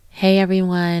Hey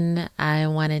everyone, I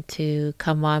wanted to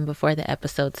come on before the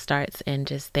episode starts and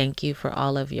just thank you for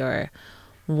all of your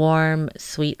warm,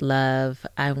 sweet love.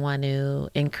 I want to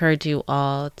encourage you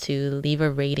all to leave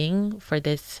a rating for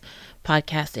this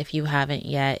podcast if you haven't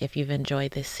yet. If you've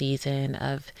enjoyed this season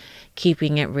of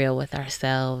keeping it real with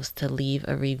ourselves, to leave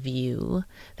a review,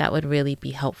 that would really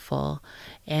be helpful.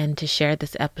 And to share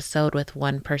this episode with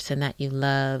one person that you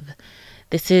love.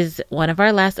 This is one of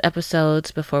our last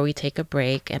episodes before we take a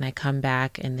break, and I come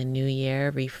back in the new year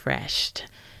refreshed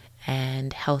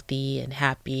and healthy and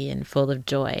happy and full of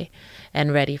joy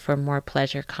and ready for more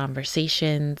pleasure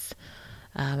conversations.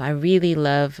 I really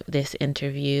love this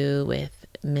interview with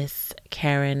Miss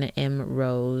Karen M.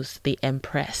 Rose, the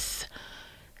Empress.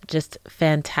 Just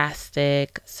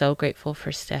fantastic. So grateful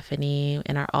for Stephanie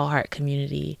and our All Heart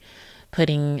community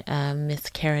putting Miss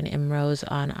Karen M. Rose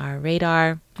on our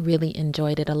radar. Really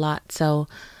enjoyed it a lot. So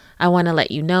I want to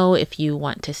let you know if you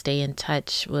want to stay in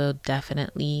touch, we'll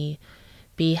definitely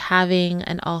be having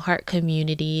an All Heart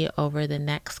community over the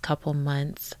next couple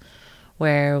months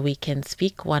where we can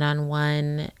speak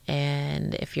one-on-one.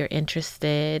 And if you're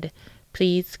interested,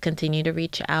 please continue to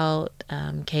reach out.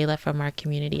 Kayla from our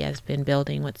community has been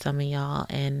building with some of y'all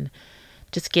and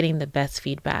just getting the best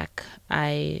feedback.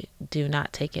 I do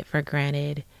not take it for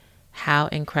granted how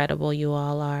incredible you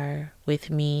all are with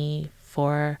me,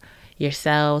 for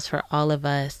yourselves, for all of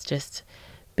us, just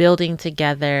building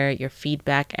together, your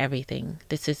feedback, everything.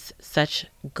 This is such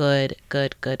good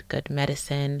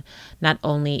medicine, not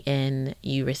only in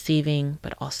you receiving,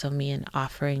 but also me in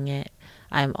offering it.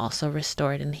 I'm also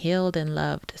restored and healed and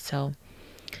loved. So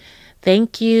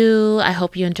thank you. I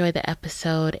hope you enjoy the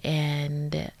episode,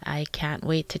 and I can't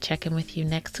wait to check in with you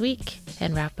next week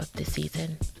and wrap up the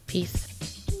season. Peace.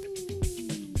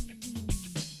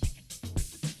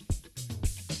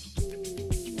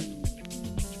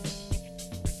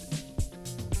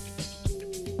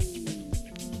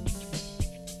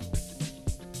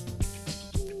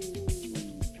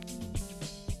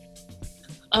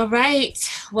 All right.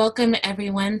 Welcome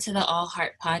everyone to the All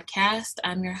Heart Podcast.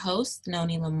 I'm your host,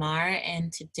 Noni Lamar,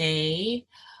 and today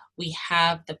we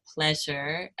have the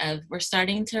pleasure of, we're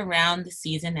starting to round the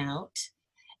season out,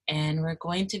 and we're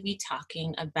going to be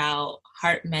talking about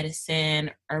heart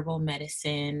medicine, herbal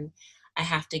medicine. I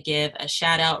have to give a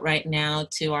shout out right now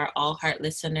to our All Heart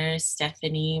listeners,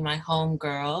 Stephanie, my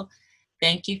homegirl.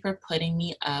 Thank you for putting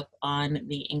me up on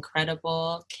the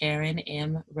incredible Karen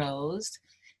M. Rose.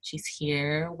 She's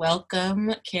here.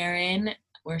 Welcome, Karen.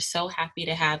 We're so happy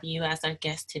to have you as our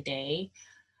guest today.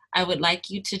 I would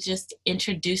like you to just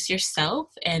introduce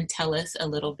yourself and tell us a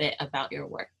little bit about your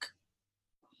work.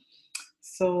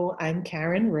 So I'm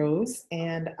Karen Rose,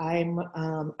 and I'm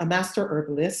a master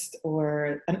herbalist,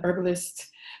 or an herbalist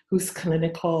who's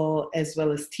clinical as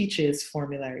well as teaches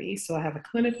formulary. So I have a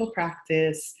clinical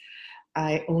practice.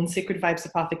 I own Sacred Vibes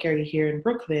Apothecary here in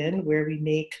Brooklyn, where we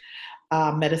make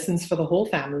medicines for the whole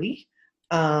family.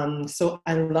 So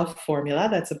I love formula.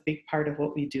 That's a big part of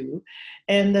what we do.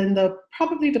 And then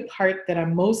probably the part that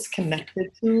I'm most connected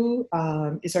to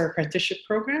is our apprenticeship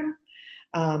program.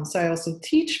 So I also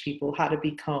teach people how to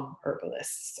become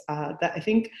herbalists. That I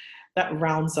think that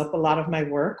rounds up a lot of my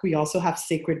work. We also have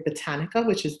Sacred Botanica,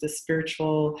 which is the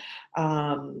spiritual,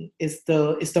 is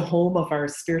the home of our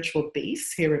spiritual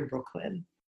base here in Brooklyn.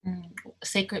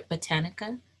 Sacred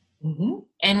Botanica? Mm-hmm.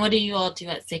 And what do you all do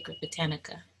at Sacred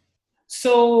Botanica?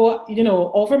 So,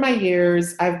 over my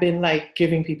years, I've been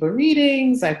giving people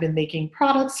readings. I've been making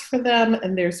products for them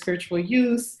and their spiritual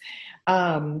use.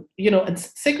 And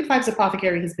Sacred Vibes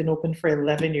Apothecary has been open for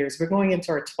 11 years. We're going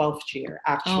into our 12th year,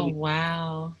 actually. Oh,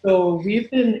 wow. So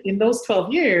we've been, in those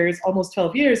 12 years, almost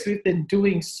 12 years, we've been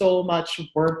doing so much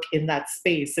work in that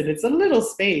space. And it's a little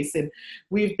space. And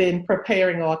we've been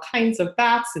preparing all kinds of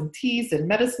baths and teas and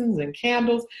medicines and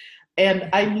candles. And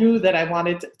I knew that I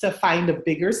wanted to find a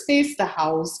bigger space to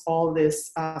house all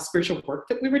this spiritual work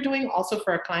that we were doing also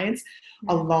for our clients,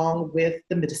 along with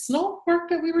the medicinal work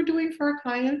that we were doing for our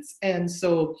clients. And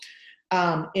so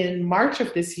in March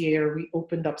of this year, we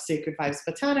opened up Sacred Vibes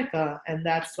Botanica, and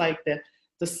that's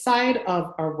the side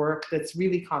of our work that's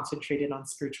really concentrated on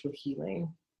spiritual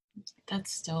healing.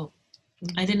 That's dope.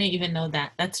 I didn't even know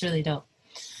that. That's really dope.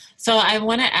 So I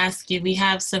want to ask you, we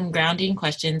have some grounding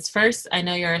questions. First, I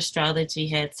know you're astrology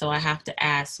head, so I have to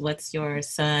ask, what's your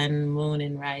sun, moon,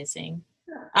 and rising?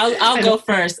 I'll go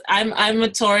first. I'm a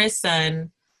Taurus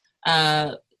sun,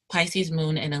 Pisces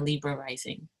moon, and a Libra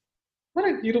rising. What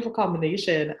a beautiful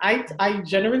combination. I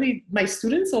generally, my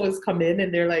students always come in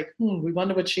and they're like, we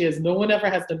wonder what she is. No one ever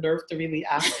has the nerve to really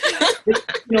ask.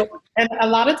 And a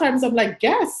lot of times I'm like,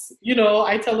 guess,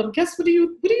 I tell them, guess, what do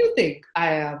you think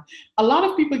I am? A lot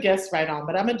of people guess right on,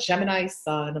 but I'm a Gemini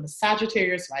sun, I'm a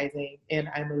Sagittarius rising, and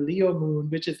I'm a Leo moon,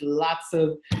 which is lots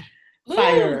of Ooh.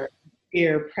 fire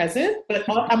air present, but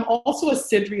I'm also a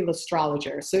sidereal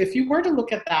astrologer. So if you were to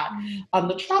look at that on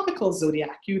the tropical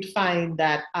zodiac, you'd find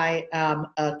that I am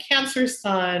a Cancer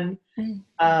sun,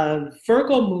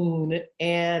 Virgo moon,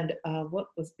 and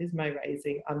is my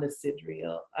rising on the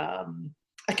sidereal?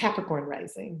 A Capricorn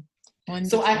rising.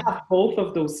 So I Wonderful. have both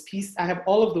of those pieces. I have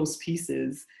all of those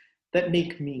pieces that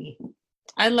make me.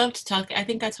 I love to talk. I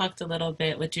think I talked a little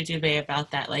bit with Jujube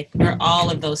about that. Like we're all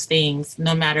of those things,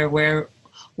 no matter what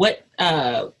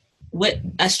what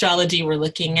astrology we're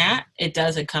looking at. It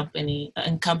does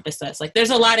encompass us. Like there's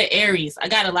a lot of Aries. I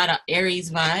got a lot of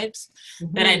Aries vibes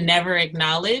that I Mhm. never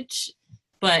acknowledge.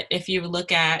 But if you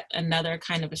look at another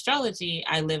kind of astrology,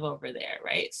 I live over there,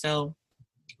 right? So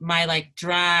my like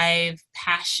drive,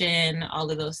 passion,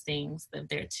 all of those things live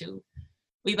there too.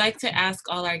 We like to ask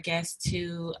all our guests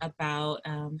too about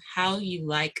how you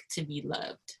like to be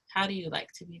loved. How do you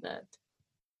like to be loved?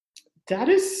 That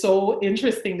is so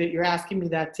interesting that you're asking me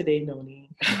that today, Noni.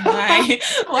 Why?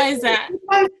 Why is that?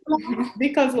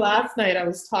 Because last night I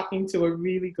was talking to a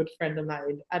really good friend of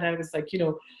mine, and I was like,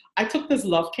 I took this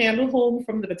love candle home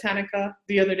from the Botanica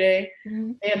the other day,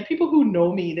 Mm-hmm. and people who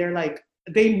know me, they're like,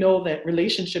 they know that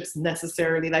relationships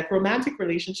necessarily, like romantic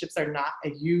relationships, are not a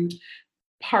huge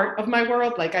part of my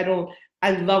world. Like I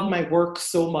love my work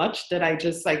so much that I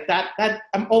just like that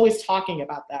I'm always talking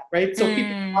about that, right? So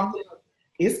people Mm. often,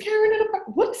 is Karen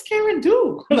what does Karen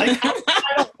do? Like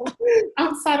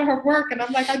outside of her work. And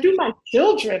I'm like, I do my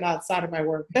children outside of my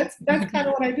work. That's kind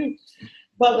of what I do.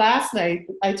 But last night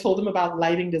I told him about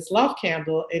lighting this love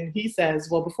candle, and he says,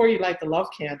 well, before you light the love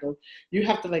candle, you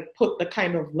have to like put the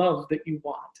kind of love that you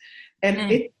want. And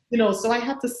Mm. so I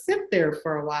had to sit there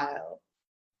for a while.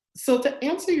 So to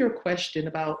answer your question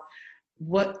about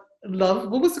what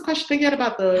was the question again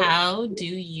about How do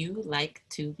you like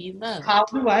to be how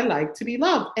loved? do I like to be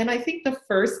loved? And I think the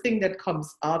first thing that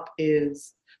comes up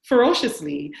is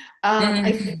ferociously.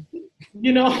 I think,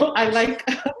 Mm. I like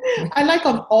I like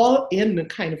an all in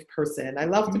kind of person. I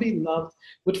love to be Mm. loved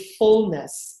with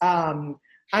fullness. I'm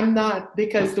not,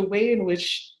 because the way in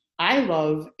which I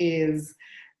love is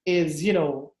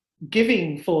giving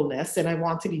fullness, and I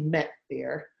want to be met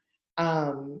there.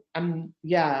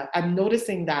 I'm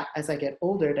noticing that as I get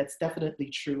older, that's definitely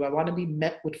true. I want to be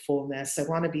met with fullness. I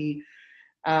want to be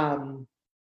um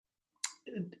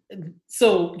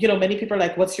so many people are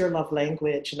like, what's your love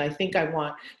language? And I think I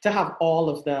want to have all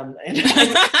of them. And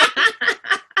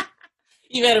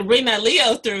You better bring that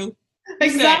Leo through. He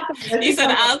said, exactly, I he think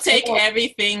said, I I'll take want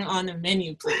everything on the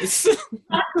menu, please.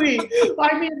 exactly.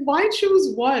 I mean, why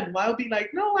choose one? Why be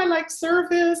like, no, I like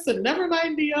service and never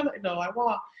mind the other. No,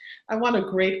 I want a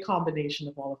great combination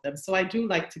of all of them. So I do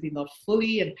like to be loved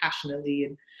fully and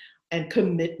passionately, and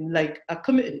commit, like a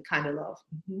committed kind of love.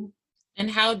 Mhm. And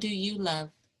how do you love?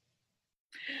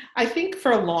 I think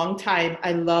for a long time,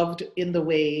 I loved in the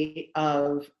way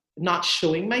of not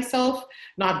showing myself,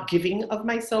 not giving of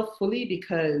myself fully,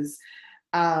 because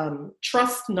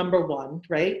trust, number one,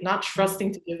 right? Not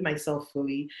trusting to give myself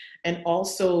fully, and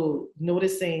also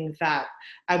noticing that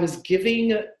I was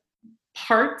giving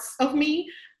parts of me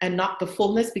and not the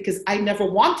fullness, because I never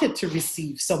wanted to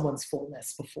receive someone's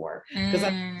fullness before, because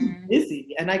I'm too Mm.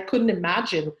 busy and I couldn't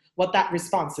imagine what that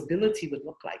responsibility would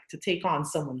look like to take on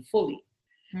someone fully.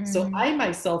 So Mm. I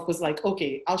myself was like,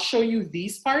 okay, I'll show you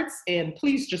these parts, and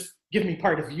please just give me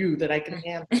part of you that I can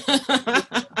handle.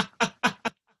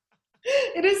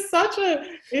 It is such a,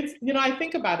 it's, I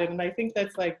think about it, and I think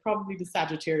that's like probably the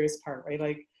Sagittarius part, right?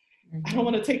 Like, I don't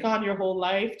Mhm. want to take on your whole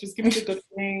life. Just give me the good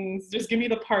things. Just give me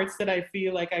the parts that I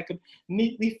feel like I could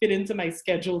neatly fit into my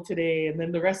schedule today. And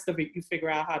then the rest of it, you figure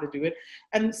out how to do it.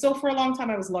 And so for a long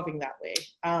time, I was loving that way.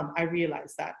 I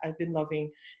realized that I've been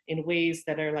loving in ways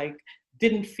that are like,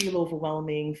 didn't feel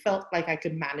overwhelming, felt like I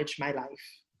could manage my life.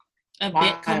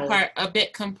 While, A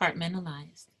bit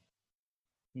compartmentalized.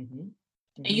 hmm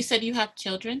And you hmm said you have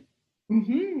children.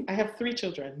 I have 3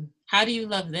 children. How do you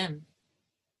love them?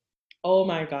 Oh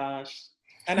my gosh.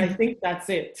 And I think that's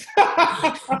it.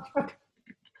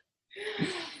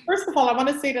 First of all, I want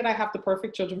to say that I have the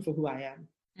perfect children for who I am.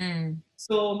 Mm.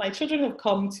 So my children have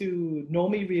come to know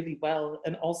me really well,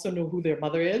 and also know who their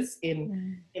mother is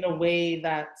Mm. in a way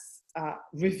that's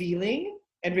revealing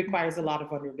and requires a lot of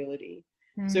vulnerability.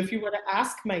 So Mm. if you were to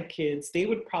ask my kids, they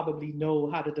would probably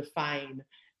know how to define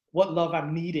what love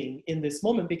I'm needing in this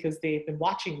moment, because they've been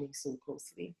watching me so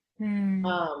closely.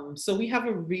 Mm. So we have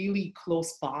a really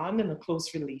close bond and a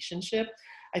close relationship.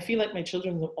 I feel like my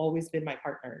children have always been my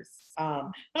partners,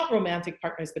 not romantic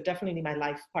partners, but definitely my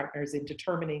life partners in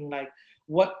determining like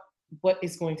what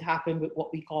is going to happen with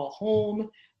what we call home,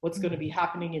 what's going to be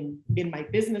happening in my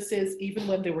businesses. Even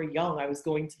when they were young, I was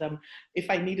going to them. If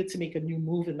I needed to make a new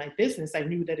move in my business, I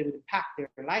knew that it would impact their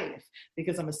life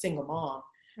because I'm a single mom.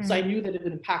 So I knew that it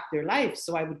would impact their life.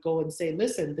 So I would go and say,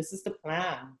 listen, this is the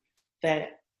plan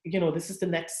that, this is the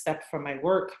next step for my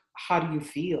work. How do you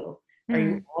feel? Are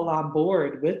you all on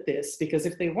board with this? Because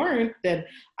if they weren't, then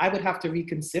I would have to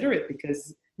reconsider it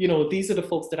because, these are the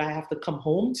folks that I have to come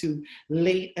home to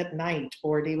late at night,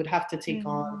 or they would have to take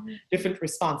on different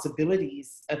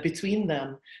responsibilities between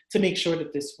them to make sure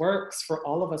that this works for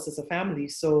all of us as a family.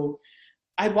 So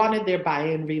I wanted their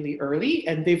buy-in really early,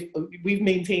 and we've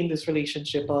maintained this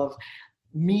relationship of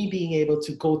me being able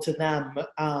to go to them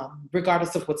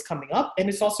regardless of what's coming up. And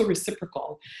it's also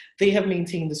reciprocal. They have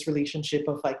maintained this relationship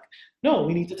of like, no,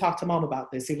 we need to talk to mom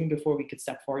about this even before we could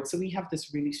step forward. So we have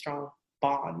this really strong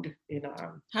bond in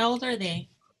our. How old are they?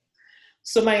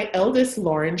 So my eldest,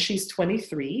 Lauren, she's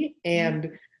 23, and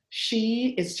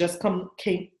she is just come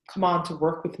on to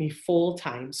work with me full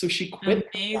time. So she quit.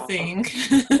 Amazing.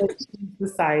 She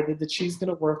decided that she's going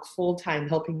to work full time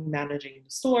helping managing the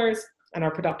stores and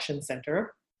our production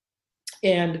center.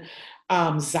 And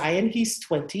Zion, he's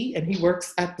 20, and he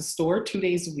works at the store 2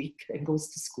 days a week and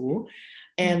goes to school.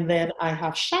 And then I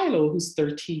have Shiloh, who's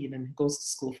 13 and goes to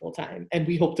school full time. And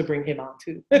we hope to bring him on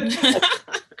too.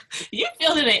 You're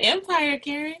building an empire,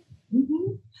 Karen.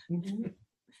 Mm-hmm. Mm-hmm.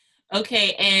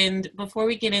 Okay, and before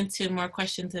we get into more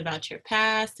questions about your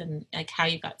past and like how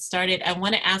you got started, I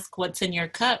want to ask what's in your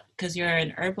cup because you're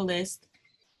an herbalist.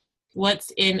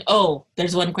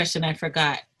 There's one question I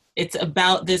forgot. It's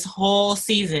about this whole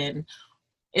season.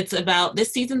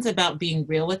 This season's about being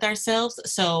real with ourselves.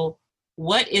 So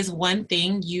what is one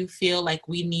thing you feel like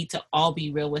we need to all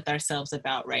be real with ourselves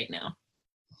about right now?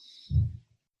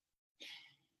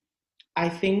 I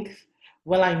think,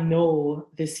 I know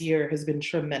this year has been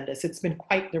tremendous. It's been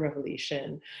quite the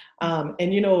revelation. And,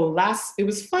 it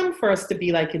was fun for us to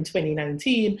be like in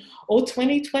 2019,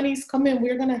 2020's coming,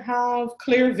 we're going to have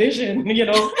clear vision, It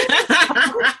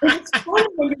was fun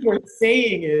when we were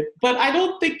saying it, but I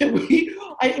don't think that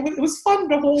it was fun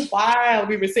the whole while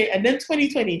we were saying, and then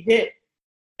 2020 hit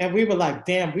and we were like,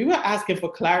 damn, we were asking for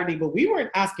clarity, but we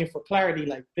weren't asking for clarity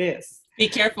like this. Be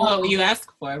careful what you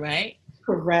ask for, right?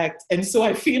 Correct. And so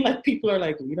I feel like people are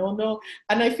like, we don't know.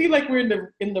 And I feel like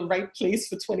we're in the right place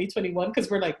for 2021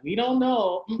 because we're like, we don't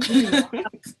know.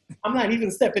 I'm not even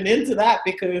stepping into that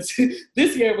because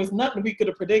this year was nothing we could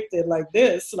have predicted like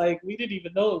this. Like we didn't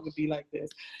even know it would be like this.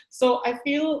 So I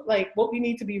feel like what we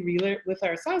need to be real with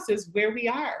ourselves is where we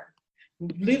are.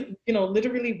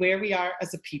 Literally where we are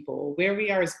as a people, where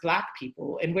we are as Black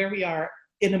people, and where we are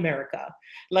in America,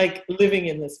 like living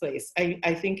in this place.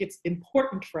 I think it's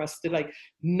important for us to like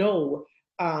know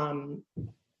who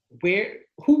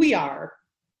we are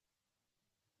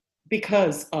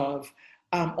because of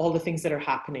all the things that are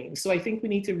happening. So I think we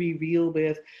need to be real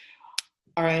with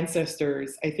our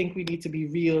ancestors. I think we need to be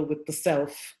real with the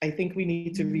self. I think we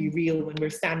need to be real when we're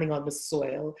standing on the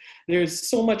soil. There's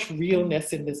so much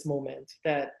realness in this moment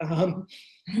that I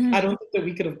don't think that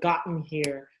we could have gotten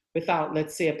here without,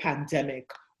 let's say, a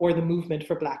pandemic or the movement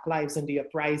for Black lives and the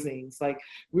uprisings. Like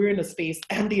we're in a space,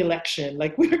 and the election,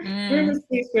 like we're in a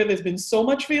space where there's been so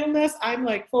much realness. I'm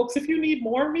like, folks, if you need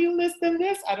more realness than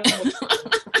this, I don't know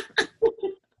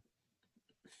what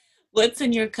What's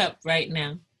in your cup right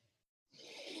now?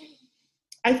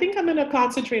 I think I'm going to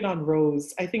concentrate on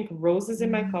rose. I think rose is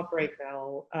in my cup right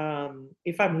now.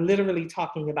 If I'm literally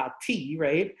talking about tea,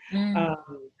 right?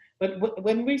 But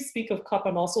when we speak of cup,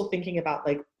 I'm also thinking about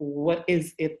like, what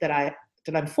is it that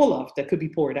I'm full of that could be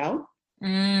poured out?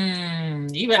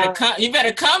 You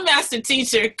better come, master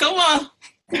teacher. Come on.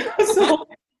 So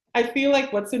I feel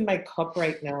like what's in my cup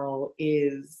right now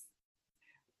is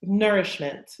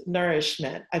nourishment.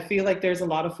 I feel like there's a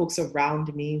lot of folks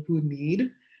around me who need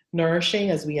nourishing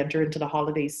as we enter into the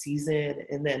holiday season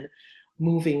and then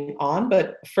moving on.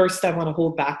 But first, I want to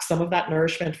hold back some of that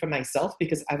nourishment for myself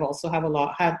because I've also had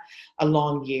a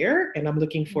long year, and I'm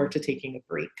looking forward to taking a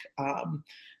break, at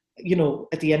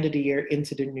the end of the year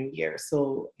into the new year.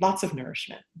 So lots of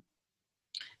nourishment.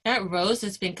 That rose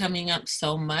has been coming up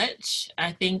so much.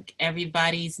 I think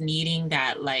everybody's needing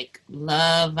that like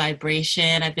love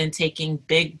vibration. I've been taking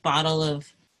big bottle of,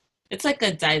 it's like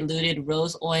a diluted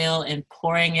rose oil and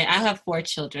pouring it. I have 4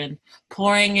 children,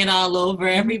 pouring it all over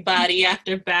everybody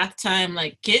after bath time.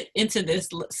 Like, get into this,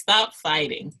 stop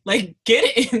fighting. Like,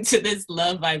 get into this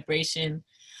love vibration.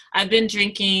 I've been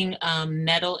drinking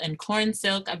nettle and corn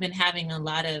silk. I've been having a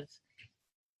lot of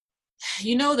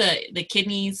the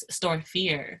kidneys store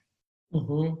fear.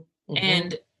 Mm-hmm. Mm-hmm.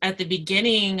 And at the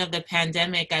beginning of the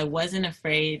pandemic, I wasn't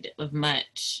afraid of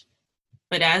much.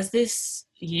 But as this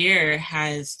year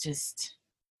has just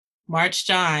marched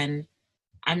on,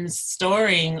 I'm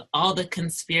storing all the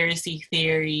conspiracy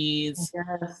theories,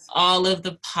 Yes. all of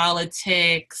the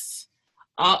politics,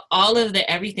 all of the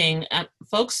everything.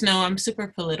 Folks know I'm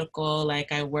super political.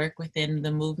 Like, I work within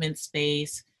the movement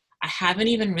space. I haven't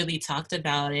even really talked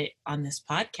about it on this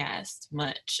podcast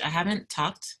much. I haven't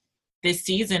talked this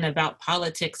season about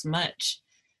politics much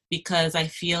because I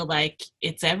feel like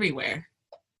it's everywhere,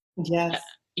 Yes.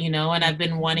 and I've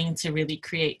been wanting to really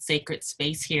create sacred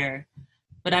space here,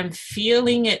 but I'm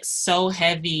feeling it so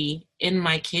heavy in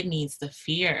my kidneys, the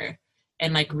fear,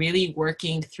 and like really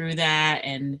working through that,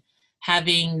 and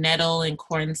having nettle and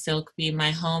corn silk be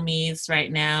my homies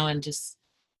right now, and just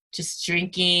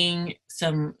drinking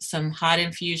some hot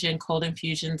infusion, cold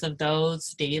infusions of those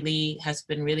daily has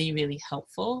been really, really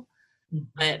helpful. Mm-hmm.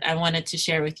 But I wanted to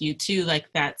share with you too, like,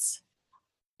 that's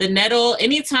the nettle.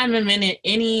 Anytime I'm in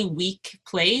any weak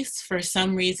place, for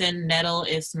some reason, nettle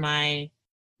is my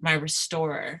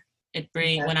restorer. Yes.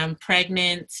 When I'm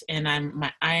pregnant and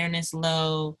my iron is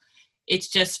low, it's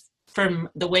just from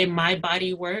the way my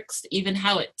body works, even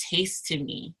how it tastes to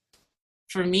me.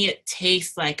 For me, it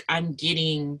tastes like I'm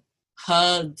getting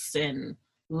hugs and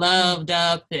loved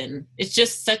up, and it's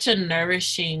just such a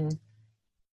nourishing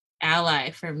ally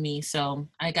for me. So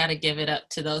I got to give it up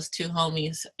to those two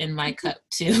homies in my cup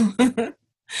too.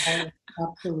 Yes,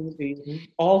 absolutely.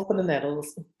 All for the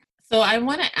nettles. So I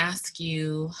want to ask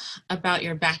you about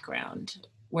your background.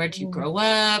 Where'd you Mm-hmm. grow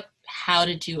up? How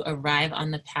did you arrive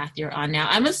on the path you're on now?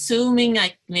 I'm assuming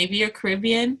like maybe you're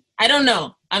Caribbean. I don't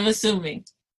know. I'm assuming.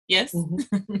 Yes.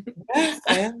 Yes,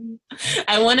 I am.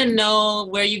 I want to know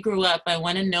where you grew up. I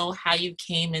want to know how you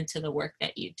came into the work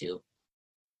that you do.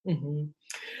 Hmm.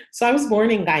 So I was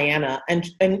born in Guyana,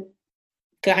 and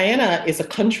Guyana is a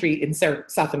country in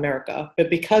South America, but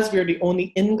because we're the only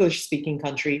English-speaking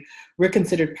country, we're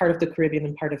considered part of the Caribbean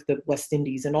and part of the West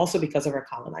Indies, and also because of our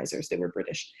colonizers, they were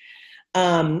British.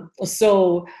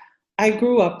 So I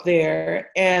grew up there,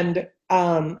 and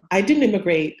I didn't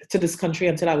immigrate to this country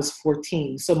until I was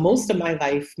 14. So most of my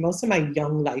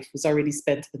young life was already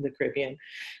spent in the Caribbean.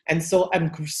 And so I'm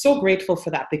so grateful for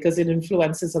that because it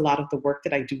influences a lot of the work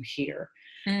that I do here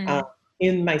uh, Mm.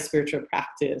 in my spiritual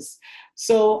practice.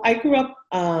 So I grew up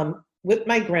with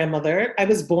my grandmother. I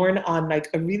was born on like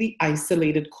a really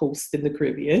isolated coast in the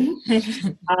Caribbean.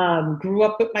 Grew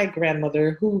up with my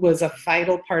grandmother, who was a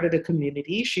vital part of the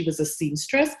community. She was a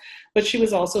seamstress, but she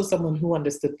was also someone who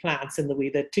understood plants and the way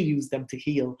that to use them to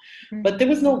heal. But there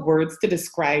was no words to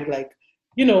describe, like,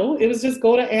 it was just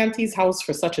go to auntie's house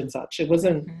for such and such. It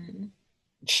wasn't,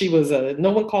 Mhm.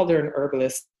 no one called her an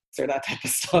herbalist or that type of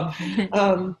stuff. Mhm.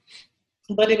 Um,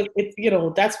 but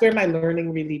that's where my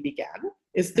learning really began,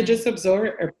 is to just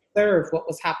observe what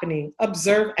was happening,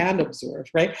 observe and observe,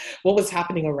 right? What was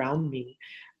happening around me,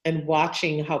 and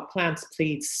watching how plants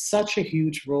played such a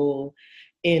huge role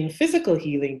in physical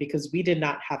healing because we did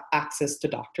not have access to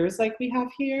doctors like we have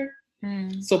here.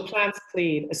 Mm. So plants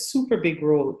played a super big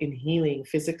role in healing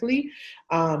physically,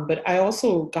 but I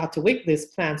also got to witness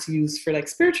plants used for like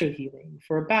spiritual healing,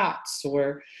 for bats,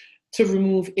 or to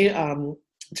remove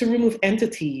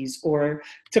entities, or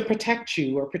to protect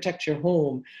you or protect your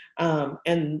home.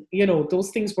 And those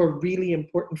things were really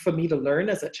important for me to learn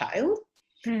as a child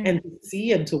Mm. and to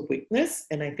see and to witness.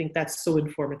 And I think that's so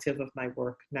informative of my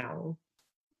work now.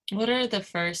 What are the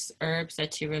first herbs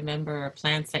that you remember, or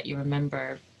plants that you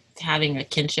remember having a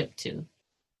kinship to?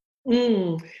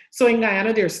 Mm. So in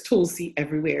Guyana, there's tulsi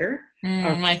everywhere.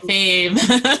 Or My fave.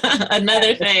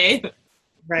 Another fave.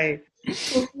 right.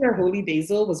 Tulsi, or holy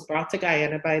basil, was brought to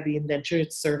Guyana by the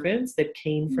indentured servants that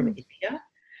came from Mm. India.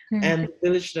 Mm. And the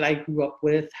village that I grew up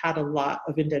with had a lot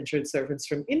of indentured servants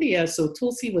from India. So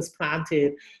Tulsi was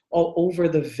planted all over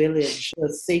the village, a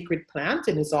sacred plant,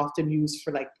 and is often used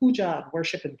for like puja and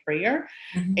worship and prayer.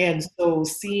 Mhm. And so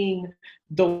seeing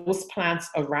those plants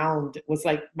around was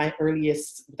like my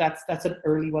earliest, that's an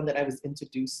early one that I was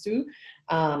introduced to.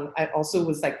 I also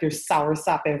was like, there's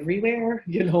soursop everywhere,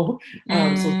 so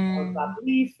soursop Mm.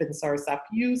 leaf and soursop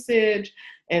usage.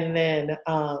 And then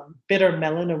bitter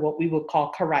melon, or what we would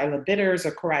call Karila bitters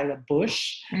or Karila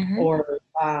bush, Mhm. or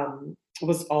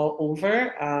was all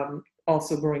over.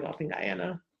 Also growing up in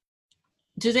Guyana.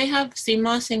 Do they have sea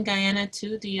moss in Guyana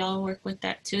too? Do y'all work with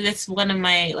that too? That's one of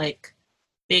my like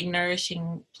big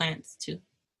nourishing plants too.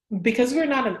 Because we're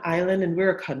not an island and we're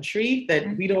a country,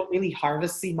 that we don't really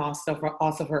harvest sea moss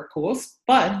off of our coast,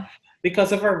 but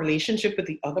because of our relationship with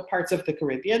the other parts of the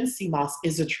Caribbean, sea moss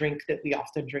is a drink that we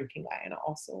often drink in Guyana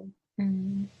also.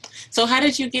 Mm. So how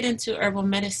did you get into herbal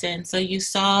medicine? So you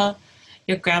saw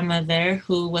your grandmother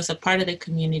who was a part of the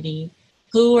community.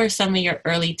 Who were some of your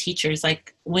early teachers?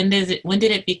 Like when did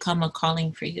it become a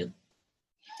calling for you?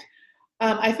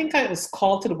 I think I was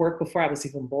called to the work before I was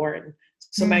even born.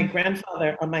 So my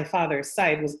grandfather on my father's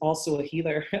side was also a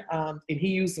healer, and he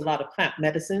used a lot of plant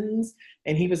medicines,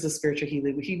 and he was a spiritual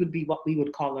healer. He would be what we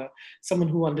would call someone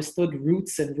who understood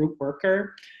roots and root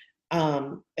worker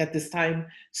at this time.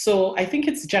 So I think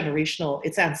it's generational,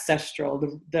 it's ancestral.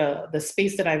 The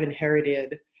space that I've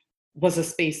inherited was a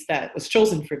space that was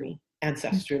chosen for me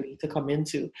ancestrally to come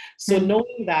into. So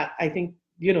knowing that, I think,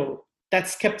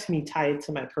 that's kept me tied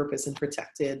to my purpose and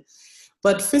protected.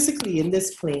 But physically in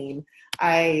this plane,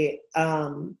 I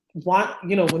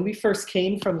when we first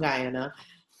came from Guyana,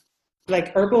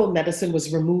 like herbal medicine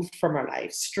was removed from our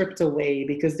life, stripped away,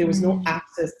 because there was no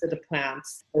access to the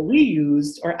plants that we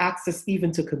used or access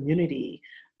even to community.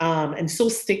 And so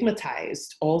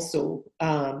stigmatized also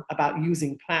about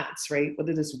using plants, right? What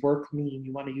does this work mean?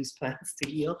 You want to use plants to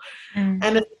heal.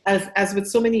 And as with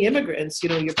so many immigrants,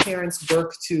 your parents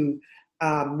work to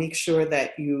make sure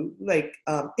that you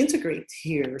integrate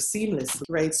here seamlessly,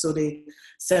 right? So they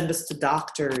send us to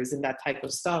doctors and that type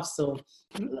of stuff. So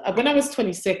when I was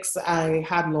 26, I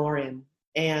had Lauren,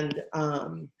 and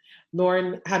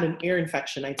Lauren had an ear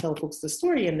infection. I tell folks the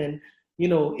story, and then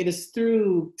it is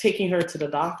through taking her to the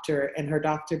doctor and her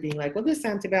doctor being like, well, this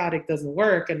antibiotic doesn't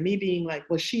work. And me being like,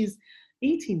 well, she's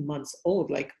 18 months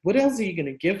old. Like, what else are you going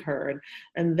to give her?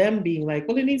 And them being like,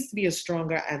 well, it needs to be a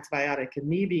stronger antibiotic. And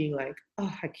me being like,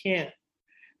 oh, I can't,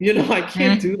 I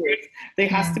can't do this. There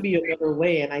has to be another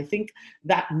way. And I think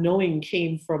that knowing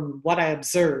came from what I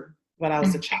observed when I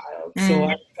was a child. So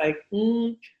I was like,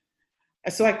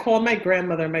 So I called my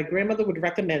grandmother. My grandmother would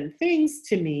recommend things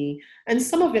to me, and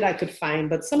some of it I could find,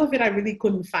 but some of it I really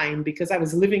couldn't find because I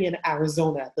was living in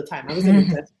Arizona at the time. I was in the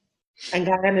desert, and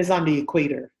Guyana is on the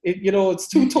equator. It's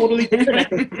two totally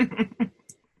different.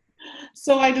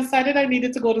 So I decided I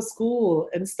needed to go to school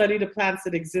and study the plants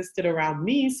that existed around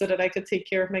me so that I could take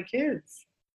care of my kids.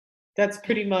 That's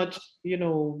pretty much,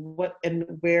 what and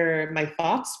where my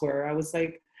thoughts were. I was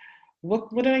like,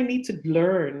 what do I need to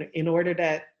learn in order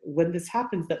that when this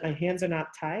happens, that my hands are not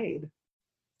tied?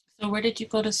 So where did you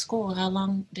go to school? How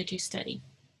long did you study?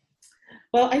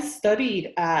 Well, I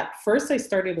started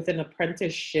with an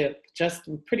apprenticeship, just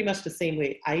pretty much the same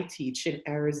way I teach in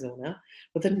Arizona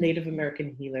with a Native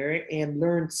American healer, and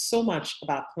learned so much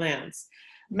about plants.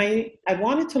 I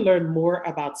wanted to learn more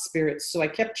about spirits, so I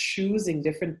kept choosing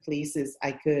different places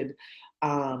I could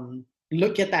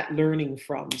look at that learning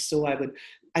from. So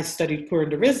I studied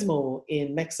curanderismo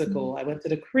in Mexico. I went to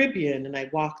the Caribbean and I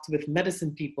walked with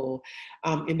medicine people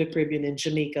in the Caribbean, in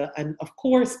Jamaica, and of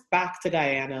course back to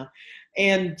Guyana,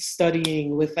 and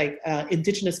studying with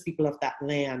indigenous people of that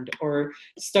land, or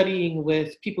studying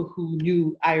with people who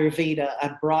knew Ayurveda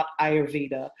and brought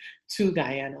Ayurveda to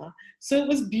Guyana. So it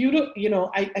was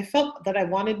beautiful. I felt that I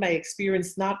wanted my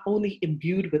experience not only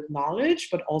imbued with knowledge,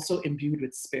 but also imbued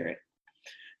with spirit.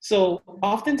 So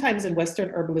oftentimes in Western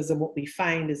herbalism, what we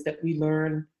find is that we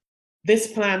learn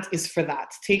this plant is for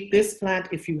that. Take this plant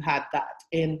if you had that.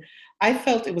 And I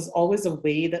felt it was always a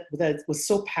way that was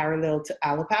so parallel to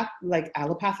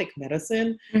allopathic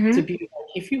medicine, to be like,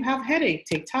 if you have headache,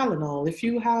 take Tylenol. If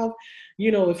you have,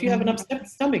 an upset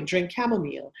stomach, drink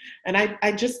chamomile. And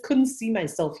I just couldn't see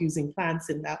myself using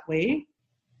plants in that way.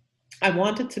 I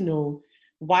wanted to know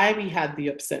why we had the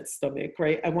upset stomach,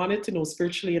 right? I wanted to know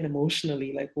spiritually and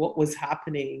emotionally, like what was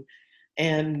happening,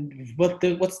 and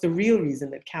what's the real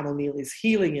reason that chamomile is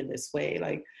healing in this way.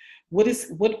 Like, what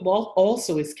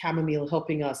also is chamomile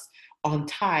helping us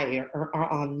untie or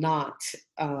unknot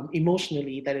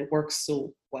emotionally, that it works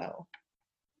so well?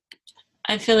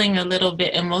 I'm feeling a little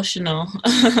bit emotional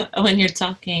when you're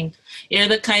talking. You're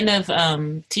the kind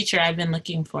of teacher I've been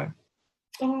looking for.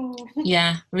 Oh.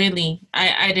 Yeah, really.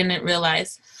 I didn't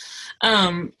realize.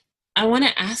 I want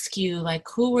to ask you, like,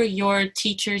 who were your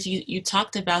teachers? You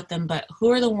talked about them, but who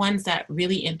are the ones that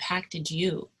really impacted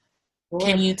you? Sure.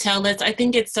 Can you tell us? I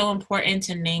think it's so important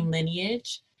to name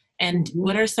lineage. And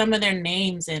what are some of their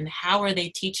names and how are they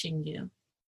teaching you?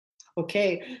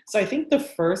 Okay, so I think the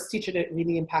first teacher that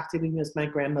really impacted me was my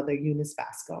grandmother, Eunice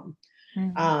Bascom.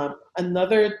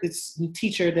 Another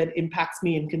teacher that impacts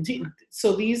me and continue.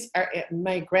 So these are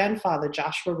my grandfather,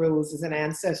 Joshua Rose, is an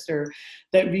ancestor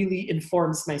that really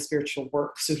informs my spiritual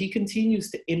work. So he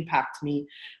continues to impact me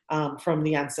from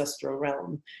the ancestral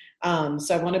realm.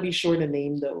 So I want to be sure to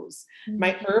name those. Mm-hmm.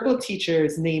 My herbal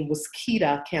teacher's name was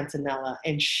Kita Cantanella,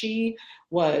 and she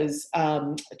was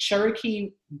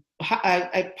Cherokee,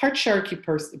 part Cherokee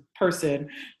person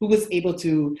who was able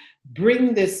to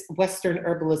bring this Western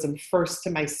herbalism first to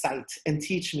my site and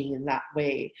teach me in that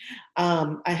way.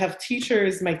 I have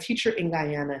teachers, my teacher in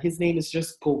Guyana, his name is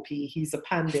just Gopi. He's a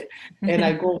Pandit. And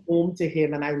I go home to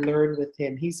him and I learn with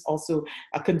him. He's also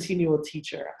a continual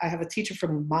teacher. I have a teacher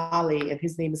from Mali and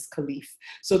his name is Khalif.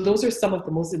 So those are some of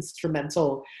the most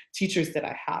instrumental teachers that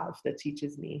I have that teach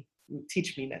me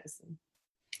medicine.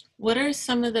 What are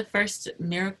some of the first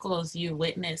miracles you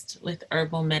witnessed with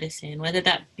herbal medicine, whether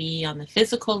that be on the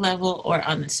physical level or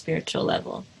on the spiritual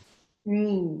level?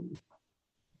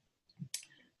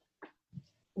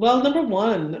 Well, number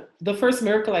one, the first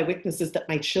miracle I witnessed is that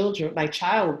my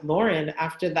child, Lauren,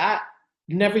 after that,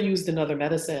 never used another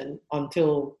medicine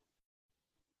until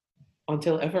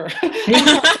ever.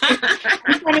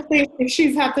 I'm trying to think if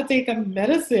she's had to take a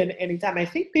medicine anytime. I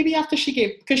think maybe after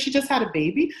because she just had a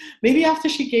baby, maybe after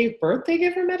she gave birth, they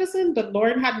gave her medicine, but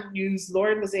Lauren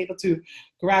was able to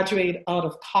graduate out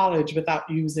of college without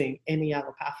using any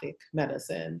allopathic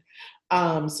medicine.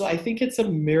 So I think it's a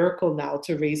miracle now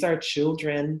to raise our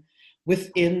children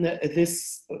within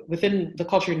the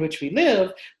culture in which we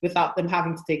live without them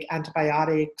having to take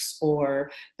antibiotics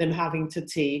or them having to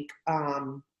take,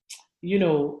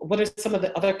 what are some of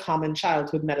the other common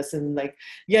childhood medicine? Like,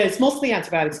 yeah, it's mostly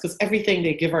antibiotics because everything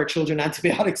they give our children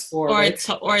antibiotics for. Or right?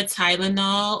 or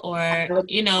Tylenol, or,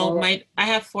 I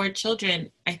have 4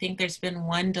 children. I think there's been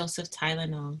 1 dose of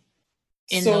Tylenol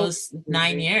in those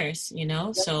 9 years,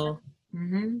 so.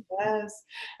 Mm-hmm. Yes.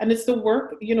 And it's the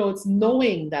work, it's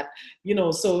knowing that,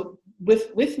 so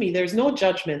with me, there's no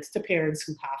judgment to parents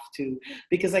who have to,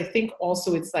 because I think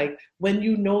also it's like when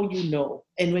you know,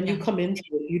 and when you come into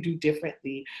it, you do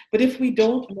differently. But if we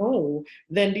don't know,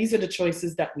 then these are the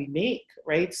choices that we make,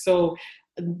 right? So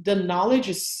the knowledge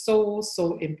is so,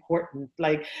 so important.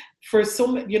 Like for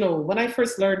when I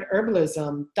first learned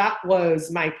herbalism, that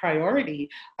was my priority.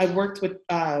 I worked with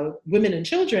women and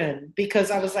children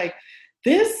because I was like,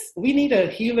 we need a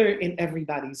healer in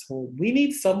everybody's home. We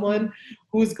need someone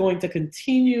who's going to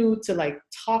continue to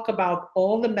talk about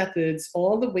all the methods,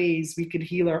 all the ways we could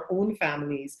heal our own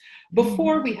families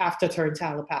before we have to turn to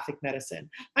allopathic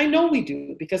medicine. I know we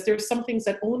do, because there's some things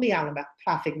that only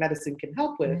allopathic medicine can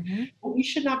help with, but we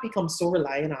should not become so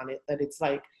reliant on it that it's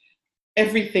like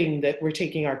everything that we're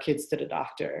taking our kids to the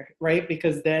doctor, right?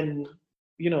 Because then,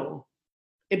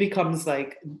 it becomes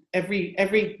like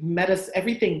every medicine,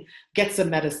 everything gets a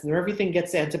medicine or everything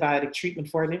gets antibiotic treatment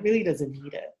for it, and it really doesn't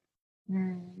need it.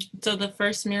 So the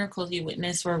first miracles you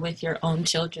witnessed were with your own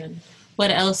children.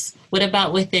 What else? What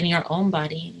about within your own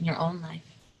body, in your own life?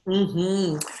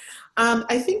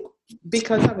 I think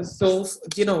because I was so,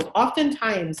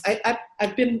 oftentimes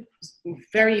I've been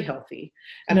very healthy,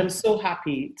 and I'm so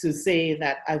happy to say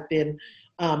that I've been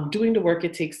doing the work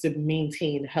it takes to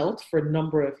maintain health for a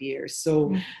number of years.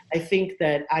 So I think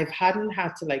that I hadn't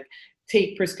had to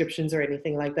take prescriptions or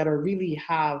anything like that, or really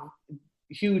have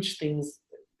huge things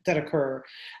that occur.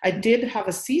 I did have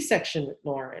a C-section with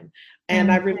Lauren,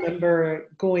 and I remember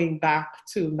going back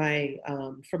to my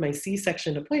for my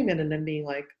C-section appointment and then being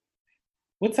like,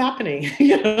 what's happening?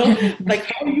 Like,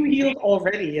 how are you healed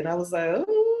already? And I was like,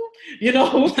 we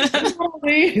got our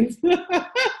ways.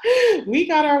 We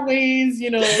got our ways,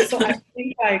 So I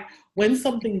think when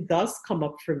something does come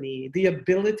up for me, the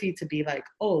ability to be like,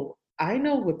 oh, I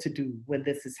know what to do when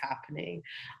this is happening.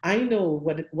 I know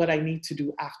what I need to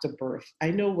do after birth.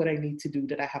 I know what I need to do,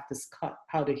 that I have this cut,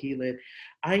 how to heal it.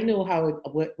 I know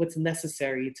what's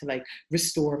necessary to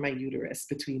restore my uterus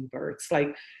between births.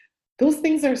 Those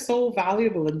things are so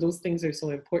valuable and those things are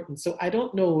so important. So I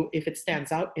don't know if it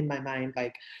stands out in my mind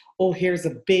oh, here's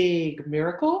a big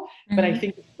miracle, but I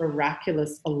think it's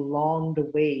miraculous along the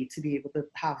way to be able to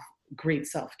have great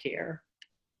self-care.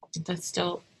 That's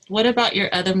dope. What about your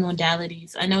other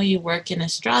modalities? I know you work in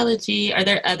astrology. Are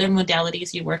there other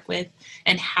modalities you work with?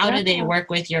 And how do they work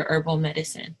with your herbal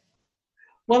medicine?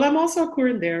 Well, I'm also a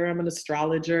curandera. I'm an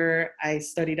astrologer. I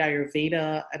studied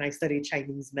Ayurveda and I studied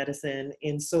Chinese medicine.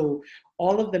 And so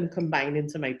all of them combine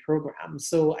into my program.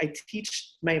 So I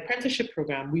teach my apprenticeship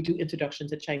program. We do introduction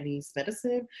to Chinese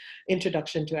medicine,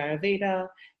 introduction to Ayurveda,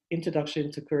 introduction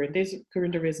to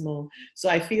curanderismo. So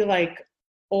I feel like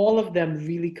all of them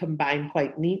really combine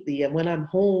quite neatly. And when I'm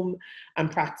home, I'm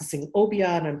practicing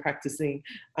Obeah and I'm practicing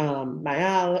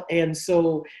Mayal. And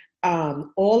so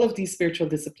all of these spiritual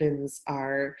disciplines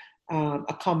are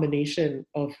a combination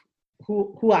of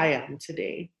who I am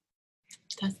today.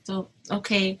 That's dope.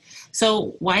 Okay.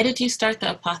 So why did you start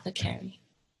the apothecary?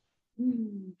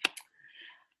 Hmm.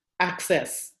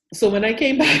 Access. So when I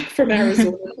came back from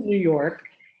Arizona to New York,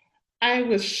 I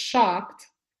was shocked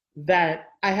that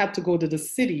I had to go to the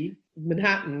city,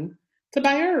 Manhattan, to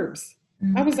buy herbs.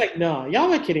 I was like, no,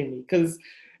 y'all are kidding me, because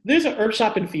there's an herb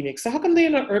shop in Phoenix. So how come they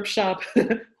in an herb shop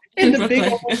in In the big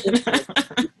Brooklyn. old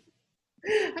Brooklyn?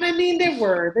 And I mean, they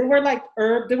were like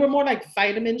they were more like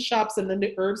vitamin shops, and then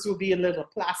the herbs would be in little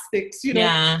plastics, you know.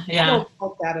 Yeah, I yeah. don't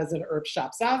count that as an herb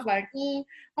shop. So I was like,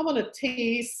 I want to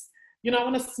taste, I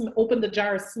want to open the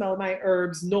jar, smell my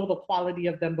herbs, know the quality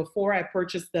of them before I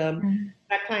purchase them, Mm.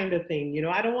 that kind of thing.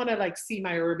 I don't want to like see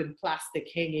my herb in plastic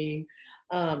hanging.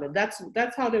 And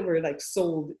that's how they were like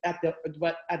sold at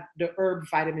the herb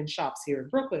vitamin shops here in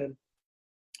Brooklyn.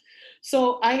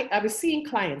 So I was seeing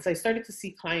clients. I started to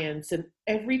see clients, and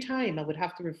every time I would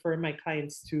have to refer my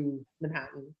clients to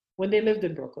Manhattan when they lived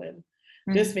in Brooklyn.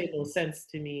 This Mm. made no sense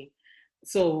to me.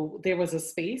 So there was a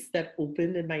space that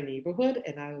opened in my neighborhood,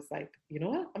 and I was like, you know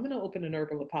what? I'm going to open an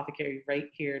herbal apothecary right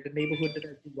here, the neighborhood that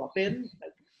I grew up in.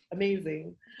 Like,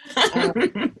 amazing.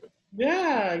 Um,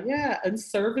 yeah, yeah, and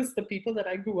service the people that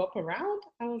I grew up around.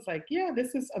 I was like, yeah,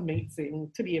 this is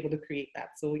amazing to be able to create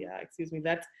that. So yeah, excuse me,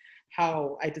 that's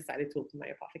how I decided to open my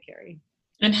apothecary.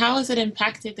 And how has it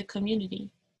impacted the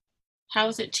community? How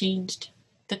has it changed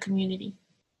the community?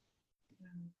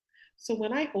 So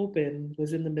when I opened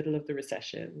was in the middle of the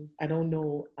recession. I don't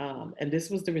know, and this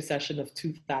was the recession of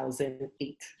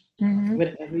 2008. Mm-hmm.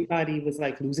 When everybody was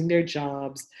like losing their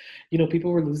jobs,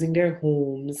 people were losing their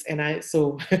homes. And I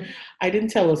didn't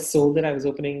tell a soul that I was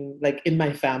opening, like in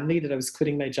my family, that I was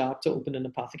quitting my job to open an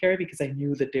apothecary, because I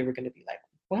knew that they were going to be like,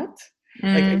 what?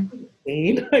 Like, are Mm. you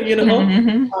insane?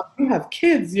 Mm-hmm. You have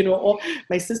kids, all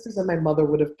my sisters and my mother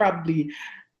would have probably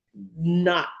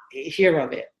not hear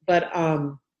of it. But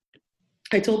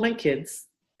I told my kids,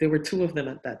 there were two of them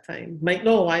at that time.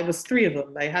 No, I was three of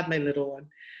them. I had my little one.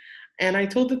 And I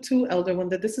told the two elder one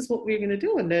that this is what we're going to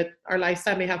do, and that our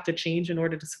lifestyle may have to change in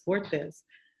order to support this.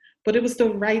 But it was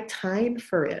the right time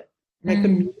for it. My Mm.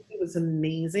 community was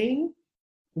amazing.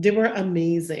 They were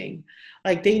amazing.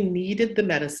 Like, they needed the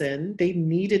medicine. They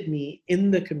needed me in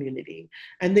the community.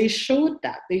 And they showed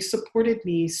that. They supported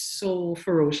me so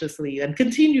ferociously and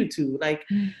continue to. Like,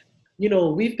 Mm.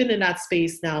 we've been in that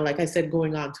space now, like I said,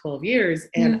 going on 12 years.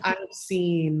 And Mm. I've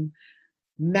seen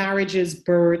marriages,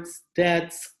 births,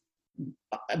 deaths,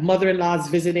 mother-in-laws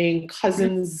visiting,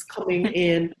 cousins coming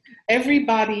in,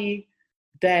 everybody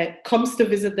that comes to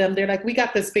visit them, they're like, we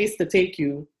got the space to take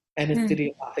you, and it's to Mm. the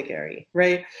apothecary,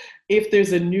 right? If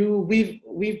there's a new,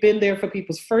 we've been there for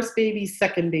people's first babies,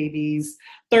 second babies,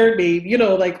 third baby,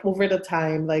 like over the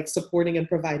time, like supporting and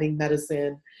providing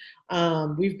medicine.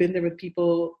 We've been there with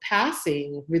people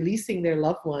passing, releasing their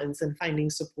loved ones, and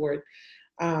finding support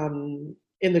in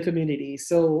the community.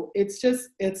 So it's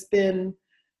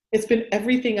been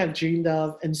everything I've dreamed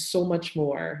of and so much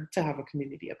more, to have a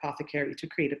community apothecary, to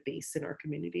create a base in our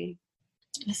community.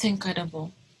 It's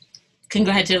incredible.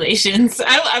 Congratulations.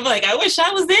 I'm like, I wish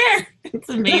I was there. It's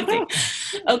amazing.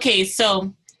 Okay,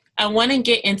 so I want to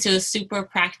get into a super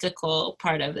practical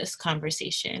part of this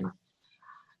conversation.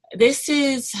 This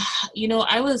is,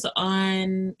 I was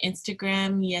on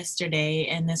Instagram yesterday,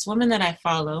 and this woman that I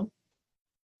follow,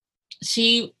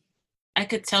 I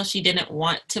could tell she didn't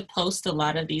want to post a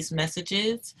lot of these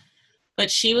messages, but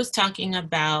she was talking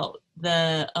about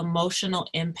the emotional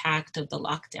impact of the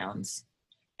lockdowns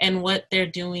and what they're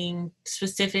doing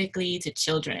specifically to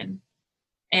children.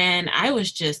 And I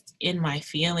was just in my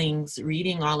feelings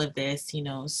reading all of this,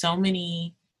 so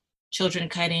many children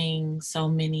cutting, so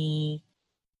many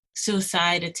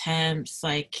suicide attempts,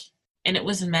 and it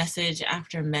was message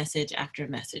after message after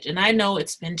message. And I know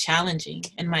it's been challenging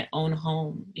in my own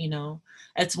home.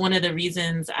 That's one of the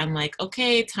reasons I'm like,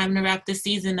 okay, time to wrap the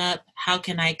season up. How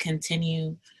can I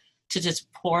continue to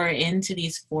just pour into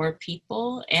these 4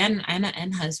 people and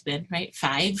husband, right?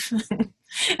 5.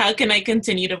 How can I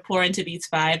continue to pour into these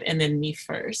 5 and then me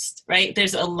first, right?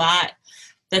 There's a lot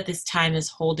that this time is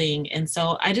holding. And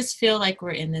so I just feel like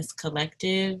we're in this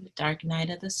collective dark night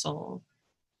of the soul.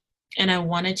 And I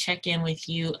want to check in with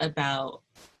you about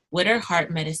what are heart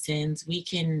medicines we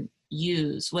can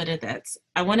use, whether that's,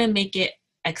 I want to make it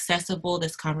accessible,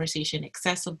 this conversation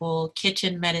accessible,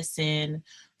 kitchen medicine,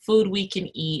 food we can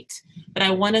eat. But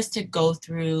I want us to go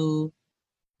through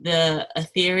the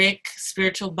etheric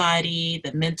spiritual body,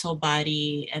 the mental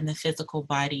body, and the physical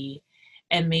body,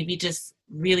 and maybe just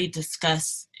really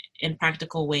discuss in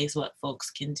practical ways what folks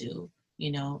can do.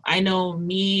 I know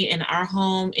me in our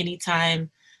home, anytime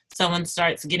someone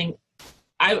starts getting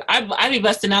I be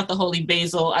busting out the holy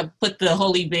basil. I put the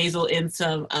holy basil in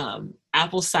some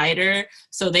apple cider,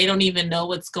 so they don't even know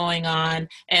what's going on.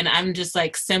 And I'm just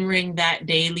like simmering that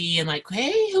daily and like,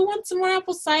 hey, who wants some more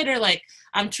apple cider? Like,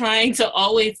 I'm trying to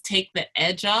always take the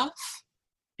edge off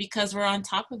because we're on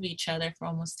top of each other for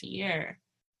almost a year.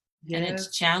 Yes. And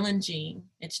it's challenging.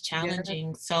 It's challenging.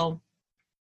 Yes. So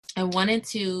I wanted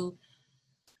to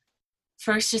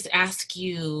first just ask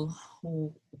you,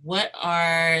 what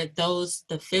are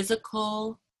the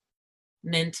physical,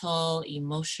 mental,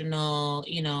 emotional,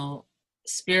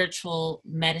 spiritual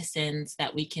medicines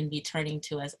that we can be turning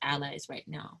to as allies right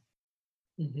now?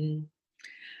 Mm-hmm.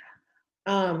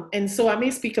 And so I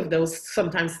may speak of those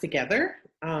sometimes together,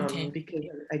 Okay. because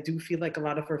I do feel like a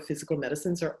lot of our physical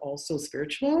medicines are also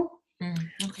spiritual.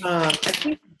 Okay. I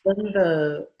think when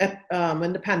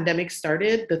the pandemic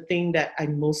started, the thing that I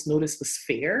most noticed was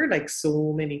fear. Like,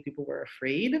 so many people were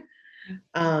afraid.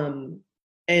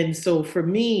 And so for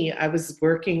me, I was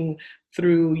working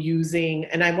through using,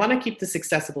 and I want to keep this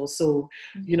accessible. So,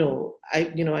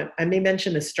 I may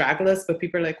mention astragalus, but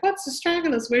people are like, what's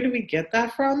astragalus? Where do we get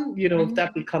that from? If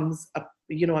that becomes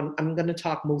I'm going to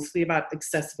talk mostly about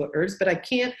accessible herbs, but I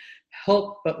can't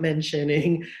help but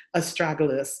mentioning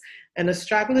astragalus. And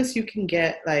astragalus you can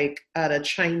get like at a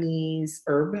Chinese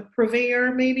herb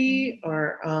purveyor maybe,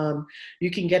 or you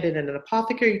can get it in an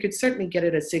apothecary. You could certainly get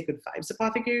it at Sacred Vibes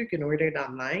Apothecary. You can order it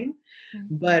online.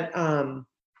 But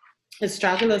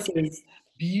astragalus is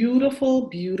beautiful,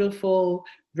 beautiful,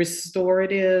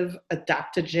 restorative,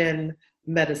 adaptogen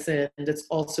medicine. That's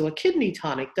also a kidney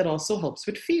tonic that also helps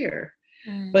with fear.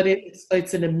 But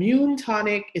it's an immune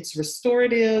tonic. It's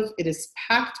restorative. It is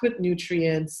packed with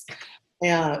nutrients.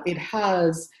 It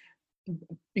has,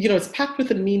 it's packed with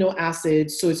amino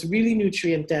acids, so it's really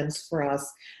nutrient dense for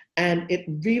us, and it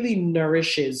really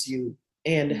nourishes you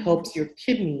and helps your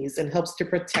kidneys and helps to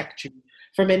protect you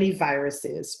from any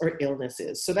viruses or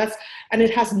illnesses. And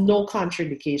it has no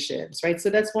contraindications, right?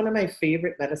 So that's one of my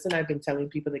favorite medicine I've been telling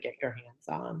people to get your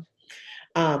hands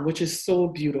on, which is so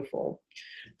beautiful.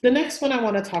 The next one I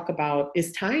want to talk about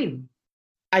is thyme.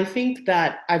 I think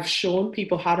that I've shown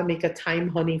people how to make a thyme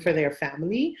honey for their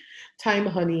family, thyme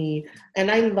honey. And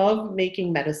I love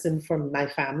making medicine for my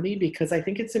family because I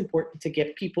think it's important to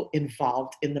get people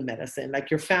involved in the medicine, like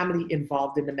your family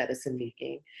involved in the medicine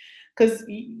making. Because,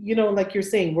 like you're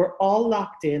saying, we're all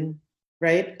locked in,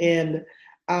 right? And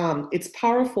it's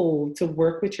powerful to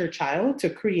work with your child to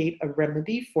create a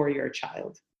remedy for your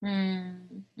child.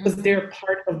 Because they're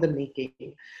part of the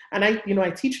making. And I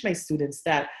teach my students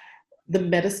that the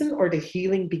medicine or the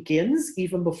healing begins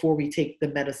even before we take the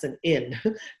medicine in.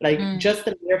 Just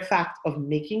the mere fact of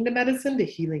making the medicine, the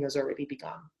healing has already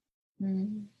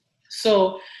begun.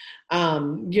 So,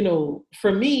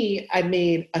 for me, I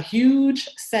made a huge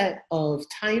set of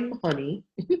thyme honey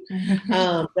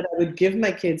that I would give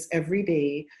my kids every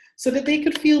day so that they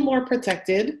could feel more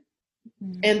protected.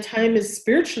 And thyme is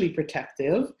spiritually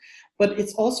protective, but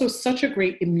it's also such a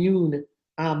great immune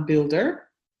builder,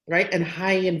 right? And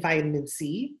high in vitamin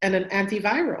C and an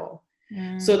antiviral.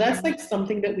 So that's like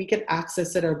something that we can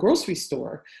access at our grocery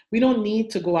store. We don't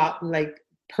need to go out and like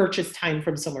purchase thyme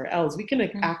from somewhere else. We can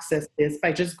access this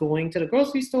by just going to the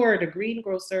grocery store or the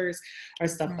greengrocers or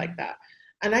stuff like that.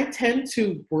 And I tend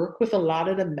to work with a lot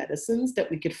of the medicines that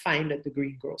we could find at the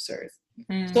greengrocers.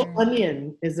 So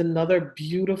onion is another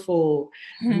beautiful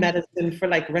medicine for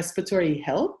like respiratory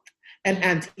health and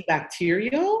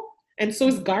antibacterial. And so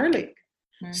is garlic.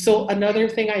 So another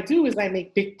thing I do is I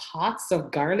make big pots of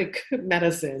garlic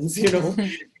medicines,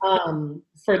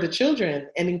 for the children,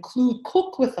 and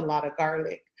cook with a lot of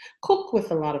garlic, cook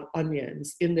with a lot of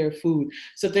onions in their food.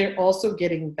 So they're also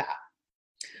getting that.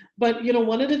 But,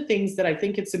 one of the things that I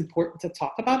think it's important to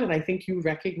talk about, and I think you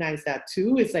recognize that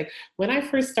too, is like when I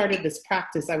first started this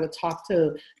practice, I would talk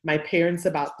to my parents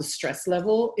about the stress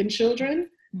level in children.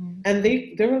 And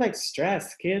they were like,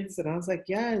 stress, kids? And I was like,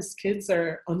 yes, kids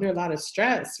are under a lot of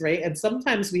stress, right? And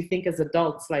sometimes we think as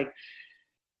adults, like,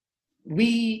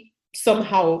 we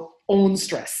somehow own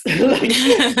stress. Like,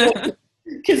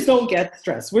 kids don't get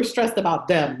stressed. We're stressed about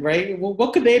them, right? Well,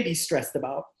 what could they be stressed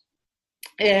about?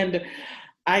 And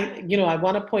I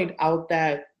want to point out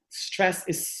that stress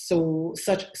is so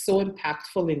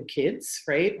impactful in kids,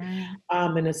 right?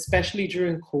 And especially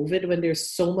during COVID, when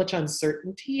there's so much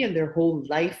uncertainty and their whole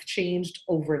life changed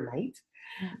overnight,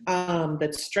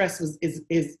 that stress is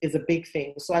a big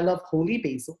thing. So I love holy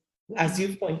basil, as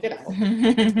you've pointed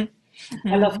out.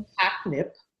 I love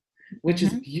catnip, which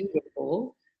is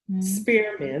beautiful.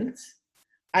 Spearmint.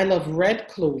 I love red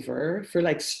clover for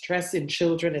like stress in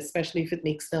children, especially if it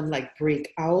makes them like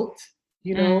break out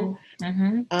you know.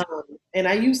 Mm-hmm. Um, and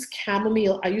I use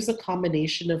chamomile. I use a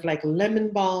combination of like lemon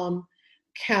balm,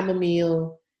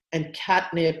 chamomile, and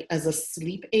catnip as a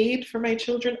sleep aid for my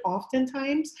children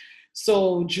oftentimes.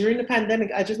 So during the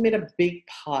pandemic, I just made a big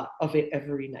pot of it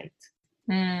every night.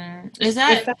 Is If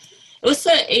that, that, what's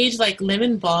the age like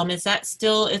lemon balm? Is that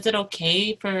still, is it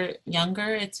okay for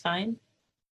younger? It's fine.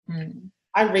 Mm.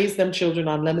 I raised them children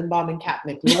on lemon balm and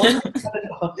catnip.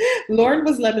 Lauren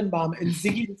was lemon balm and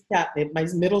Ziggy was catnip, my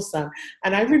middle son.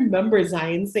 And I remember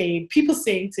Zion saying, people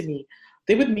saying to me,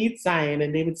 they would meet Zion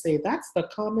and they would say, that's the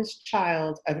calmest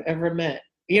child I've ever met,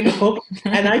 you know?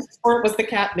 And I swore it was the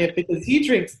catnip because he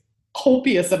drank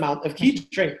copious amount of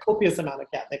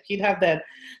catnip. He'd have that,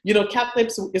 you know, catnip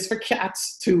is for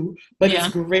cats too, but it's Yeah.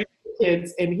 great for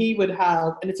kids. And he would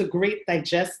have, and it's a great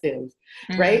digestive,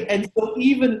 right? Mm. And so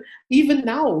even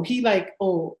now he like,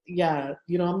 oh yeah,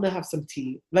 you know, I'm gonna have some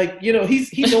tea. Like, you know,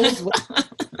 he knows what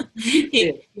he he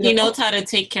is, you he know? knows how to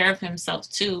take care of himself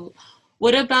too.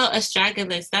 What about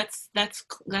astragalus?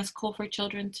 That's cool for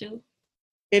children too.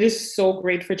 It is so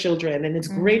great for children and it's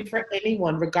Mm-hmm. great for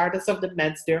anyone, regardless of the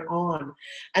meds they're on.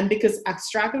 And because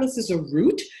astragalus is a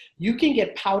root, you can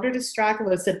get powdered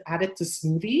astragalus and add it to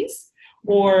smoothies.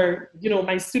 Or, you know,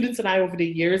 my students and I over the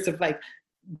years have like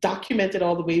documented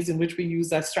all the ways in which we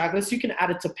use astragalus. You can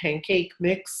add it to pancake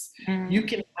mix. You Mm-hmm.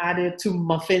 can add it to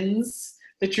muffins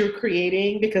that you're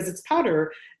creating because it's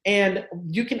powder. And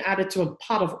you can add it to a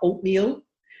pot of oatmeal,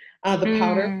 the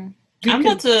powder. Mm. You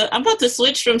can, I'm about to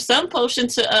switch from Sun Potion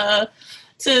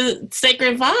to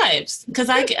Sacred Vibes because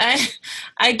I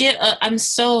get I'm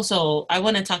so I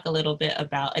want to talk a little bit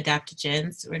about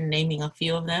adaptogens. We're naming a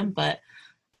few of them, but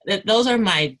those are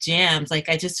my jams. Like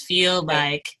I just feel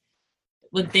like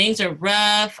when things are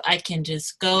rough, I can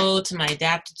just go to my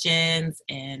adaptogens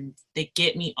and they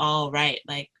get me all right.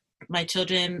 Like my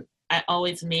children, I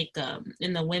always make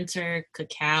in the winter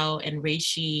cacao and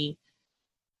reishi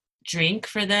drink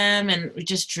for them, and we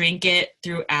just drink it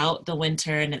throughout the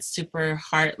winter, and it's super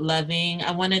heart loving.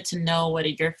 I wanted to know what are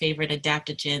your favorite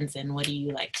adaptogens and what do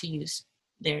you like to use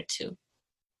there too.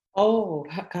 oh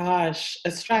gosh,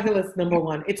 astragalus number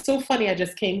one. It's so funny. I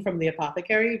just came from the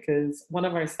apothecary because one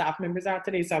of our staff members out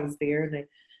today, so I was there and I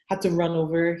had to run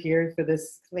over here for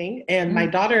this thing. And my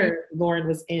daughter Lauren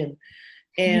was in,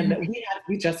 and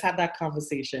we just had that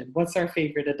conversation. What's our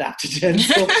favorite adaptogen?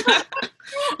 So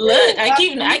Look,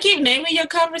 I keep naming your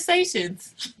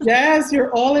conversations. yes,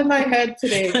 you're all in my head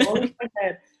today. All in my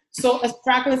head. So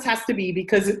astragalus has to be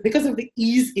because of the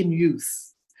ease in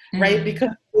use, right? Mm. Because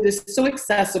it is so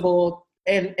accessible.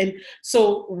 And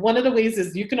so one of the ways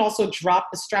is you can also drop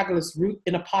astragalus root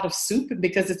in a pot of soup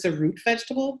because it's a root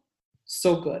vegetable.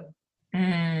 So good. So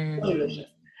Mm. delicious.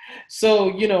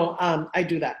 So, you know, I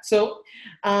do that. So,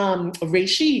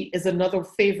 reishi is another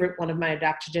favorite one of my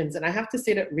adaptogens. And I have to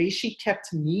say that reishi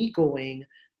kept me going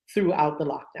throughout the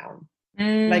lockdown.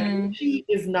 Like, Mm. reishi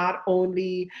is not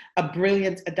only a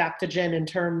brilliant adaptogen in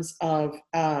terms of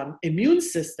immune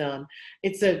system,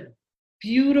 it's a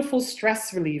beautiful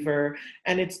stress reliever.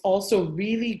 And it's also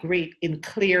really great in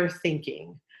clear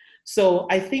thinking. So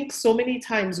I think so many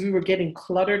times we were getting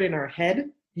cluttered in our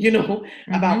head, you know,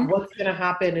 about Mm-hmm. what's going to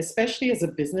happen, especially as a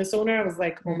business owner. I was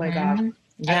like, oh my gosh, Mm-hmm.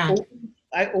 Yeah.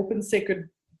 I opened Sacred,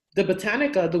 the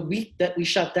Botanica the week that we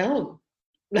shut down.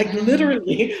 Like Mm.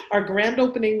 literally, our grand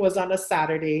opening was on a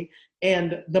Saturday,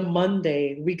 and the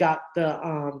Monday we got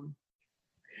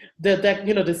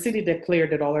the city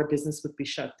declared that all our business would be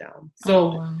shut down. Oh So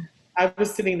wow. I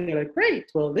was sitting there like, great.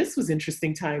 Well, this was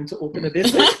interesting time to open a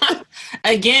business.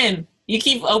 Again, you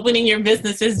keep opening your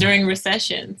businesses during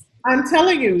recessions. I'm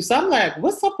telling you. So I'm like,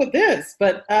 what's up with this?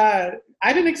 But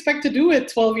I didn't expect to do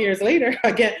it 12 years later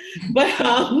again. But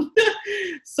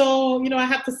so, you know, I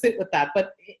had to sit with that.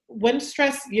 But when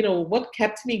stress, you know, what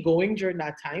kept me going during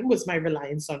that time was my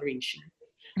reliance on reishi.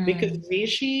 Because Mm.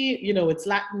 reishi, you know, its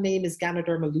Latin name is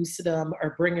Ganoderma lucidum,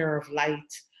 or bringer of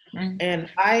light. Mm. And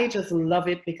I just love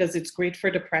it because it's great for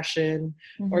depression,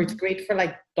 or it's Mm-hmm. great for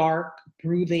like dark,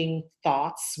 brooding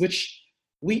thoughts, which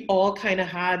we all kind of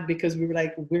had because we were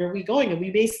like, where are we going? And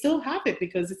we may still have it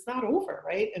because it's not over,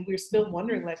 right? And we're still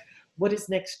wondering, like, what is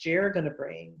next year going to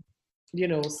bring? You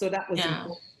know, so that was Yeah.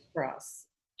 important for us.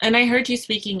 And I heard you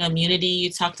speaking immunity. You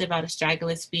talked about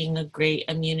astragalus being a great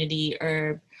immunity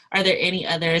herb. Are there any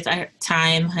others?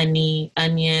 Thyme, honey,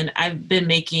 onion. I've been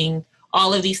making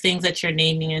all of these things that you're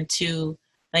naming into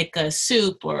like a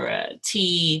soup or a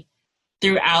tea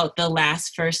throughout the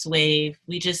last first wave.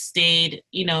 We just stayed,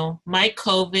 you know, my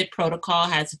COVID protocol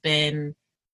has been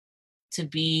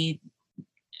to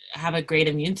have a great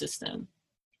immune system.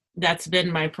 That's been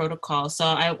my protocol. So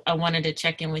I wanted to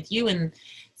check in with you and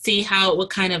see what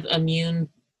kind of immune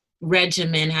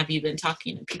regimen have you been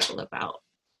talking to people about?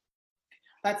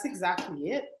 That's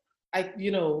exactly it. I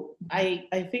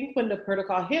think when the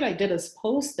protocol hit, I did a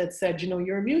post that said,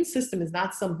 your immune system is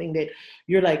not something that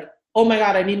you're like, oh my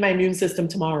God, I need my immune system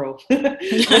tomorrow. What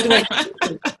do I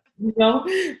do?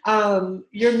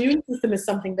 Your immune system is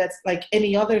something that's like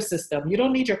any other system. You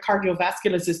don't need your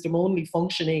cardiovascular system only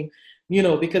functioning,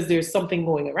 because there's something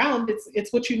going around.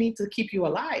 It's what you need to keep you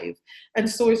alive. And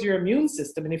so is your immune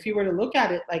system. And if you were to look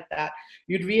at it like that,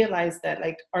 you'd realize that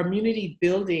like our immunity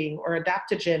building or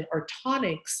adaptogen or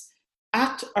tonics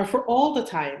are for all the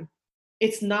time.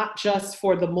 It's not just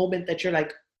for the moment that you're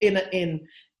like in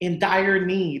dire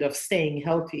need of staying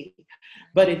healthy,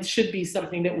 but it should be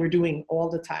something that we're doing all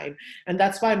the time. And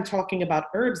that's why I'm talking about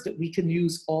herbs that we can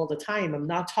use all the time. I'm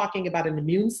not talking about an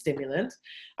immune stimulant.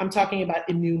 I'm talking about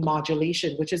immune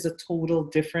modulation, which is a total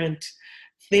different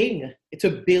thing, to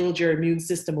build your immune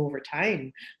system over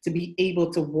time, to be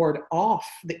able to ward off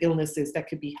the illnesses that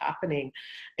could be happening.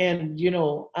 And,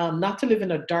 not to live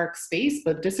in a dark space,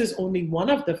 but this is only one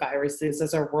of the viruses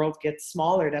as our world gets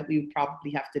smaller that we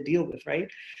probably have to deal with, right?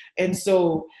 And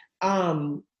so,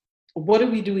 what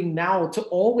are we doing now to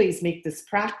always make this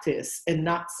practice and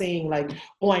not saying like,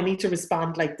 oh, I need to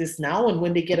respond like this now. And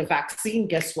when they get a vaccine,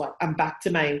 guess what? I'm back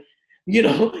to my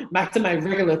back to my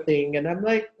regular thing. And I'm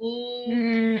like,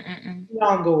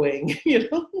 not going,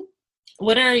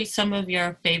 What are some of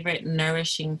your favorite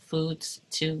nourishing foods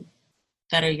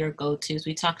that are your go-tos?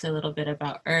 We talked a little bit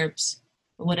about herbs.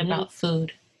 What about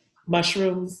food?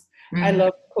 Mushrooms. I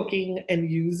love cooking and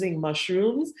using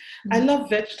mushrooms. I love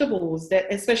vegetables that,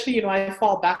 especially, I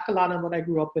fall back a lot on what I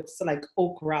grew up with, so like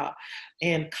okra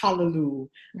and callaloo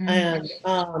and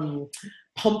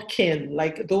pumpkin,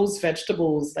 like those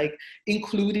vegetables, like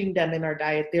including them in our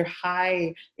diet. They're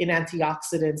high in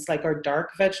antioxidants, like our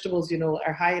dark vegetables,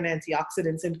 are high in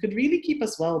antioxidants and could really keep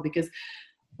us well, because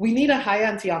we need a high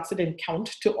antioxidant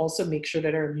count to also make sure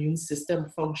that our immune system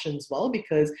functions well,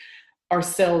 because our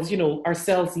cells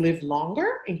live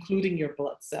longer, including your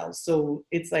blood cells. So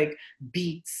it's like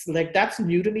beets, like that's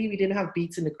new to me. We didn't have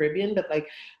beets in the Caribbean, but like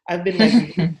I've been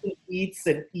like beets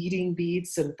and eating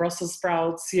beets and Brussels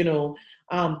sprouts,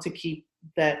 to keep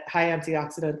that high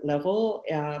antioxidant level.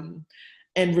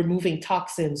 And removing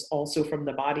toxins also from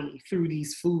the body through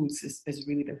these foods has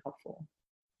really been helpful.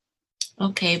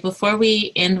 Okay, before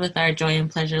we end with our joy and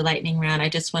pleasure lightning round, I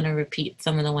just want to repeat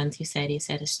some of the ones you said. You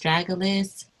said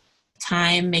astragalus,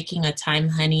 thyme, making a thyme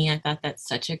honey. I thought that's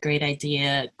such a great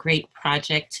idea, great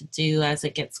project to do as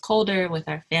it gets colder with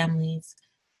our families.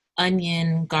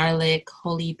 Onion, garlic,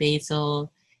 holy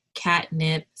basil,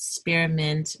 catnip,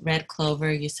 spearmint, red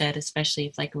clover. You said especially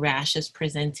if like rash is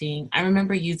presenting. I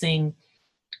remember using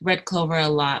red clover a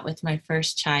lot with my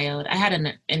first child. I had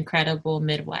an incredible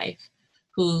midwife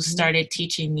who started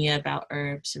teaching me about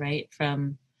herbs, right?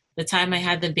 From the time I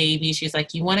had the baby, she's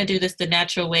like, you want to do this the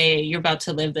natural way, you're about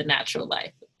to live the natural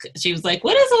life. She was like,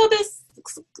 what is all this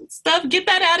stuff? Get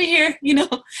that out of here,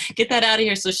 get that out of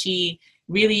here. So she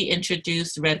really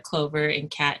introduced red clover and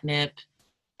catnip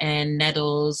and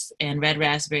nettles and red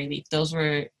raspberry leaf. Those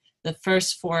were the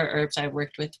first 4 herbs I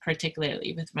worked with,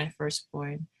 particularly with my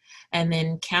firstborn. And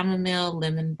then chamomile,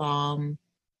 lemon balm,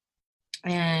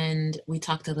 and we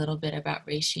talked a little bit about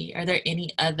reishi. Are there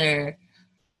any other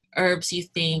herbs you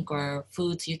think or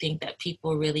foods you think that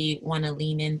people really want to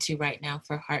lean into right now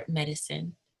for heart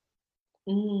medicine?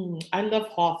 I love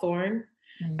hawthorn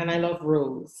and I love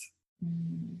rose.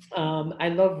 I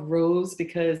love rose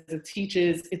because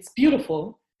it's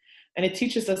beautiful and it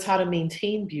teaches us how to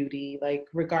maintain beauty, like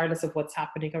regardless of what's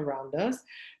happening around us,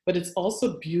 but it's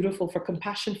also beautiful for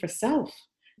compassion for self.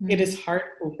 It is heart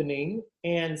opening,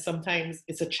 and sometimes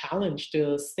it's a challenge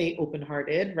to stay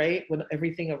open-hearted, right? When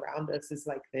everything around us is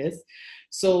like this.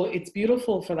 So it's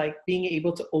beautiful for like being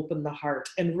able to open the heart.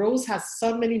 And rose has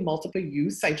so many multiple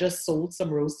use. I just sold some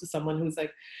rose to someone who's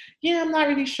like, yeah, I'm not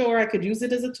really sure. I could use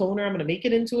it as a toner. I'm going to make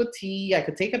it into a tea. I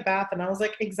could take a bath. And I was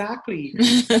like, exactly.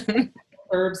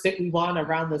 Herbs that we want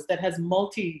around us that has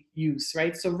multi-use,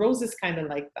 right? So rose is kind of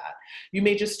like that. You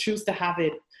may just choose to have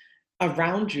it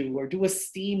around you or do a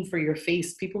steam for your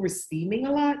face. People were steaming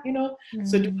a lot,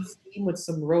 so do a steam with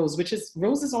some rose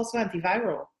is also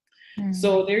antiviral.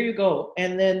 So there you go.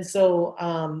 And then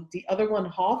the other one,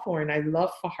 hawthorn, I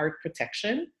love for heart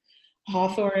protection.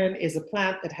 Hawthorn is a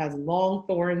plant that has long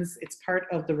thorns. It's part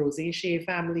of the Rosaceae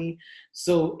family.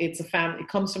 So it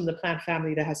comes from the plant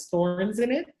family that has thorns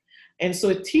in it. And so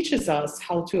it teaches us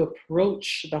how to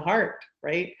approach the heart,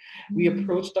 right? We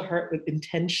approach the heart with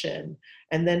intention,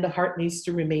 and then the heart needs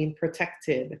to remain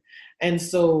protected. And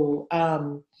so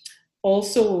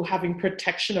also having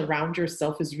protection around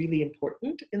yourself is really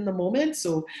important in the moment.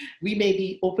 So we may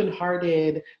be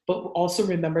open-hearted, but also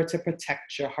remember to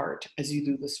protect your heart as you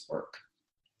do this work.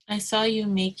 I saw you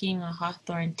making a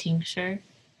hawthorn tincture.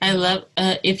 I love,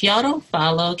 if y'all don't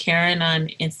follow Karen on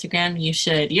Instagram, you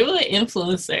should. You're an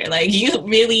influencer. Like, you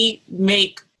really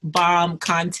make bomb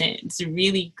content. It's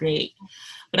really great.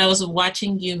 But I was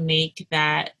watching you make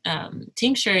that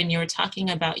tincture, and you were talking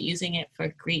about using it for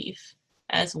grief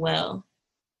as well.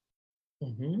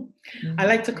 Mm-hmm. I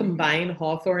like to combine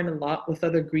hawthorn a lot with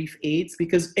other grief aids,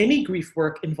 because any grief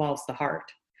work involves the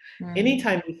heart.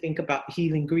 Anytime we think about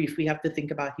healing grief, we have to think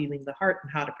about healing the heart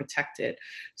and how to protect it.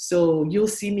 So you'll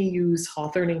see me use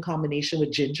hawthorn in combination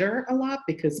with ginger a lot,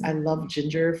 because I love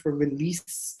ginger for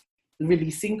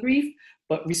releasing grief,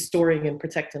 but restoring and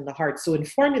protecting the heart. So in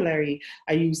formulary,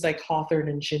 I use like hawthorn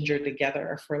and ginger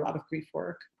together for a lot of grief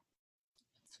work.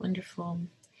 It's wonderful.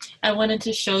 I wanted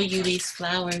to show you these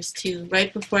flowers too.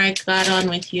 Right before I got on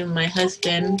with you, my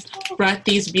husband brought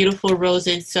these beautiful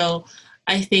roses. So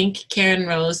I think Karen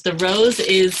Rose, the rose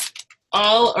is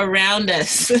all around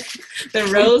us. The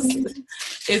rose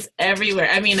is everywhere.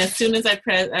 I mean, as soon as I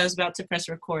was about to press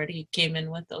record, he came in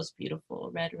with those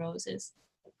beautiful red roses.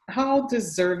 How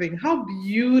deserving, how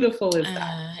beautiful is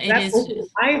that? That opens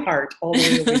my heart all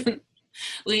the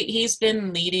way. He's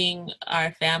been leading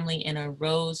our family in a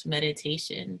rose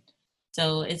meditation.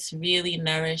 So it's really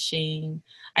nourishing.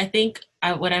 I think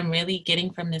what I'm really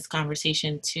getting from this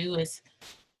conversation too is,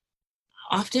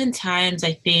 oftentimes,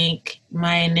 I think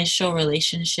my initial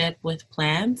relationship with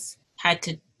plants had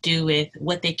to do with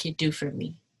what they could do for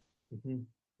me.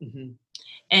 Mm-hmm. Mm-hmm.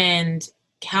 And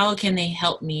how can they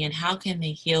help me, and how can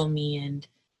they heal me? And,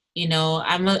 you know,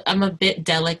 I'm a bit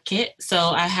delicate, so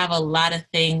I have a lot of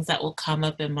things that will come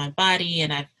up in my body,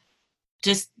 and I've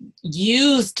just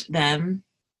used them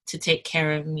to take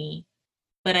care of me.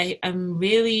 But I'm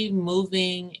really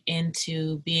moving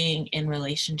into being in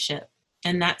relationship.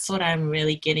 And that's what I'm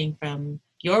really getting from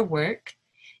your work,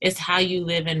 is how you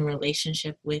live in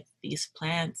relationship with these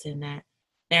plants, and that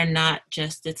they're not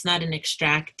just, it's not an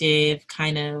extractive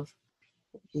kind of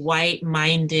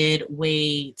white-minded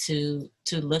way to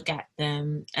look at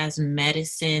them as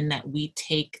medicine that we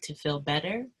take to feel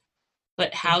better.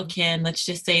 But how can, let's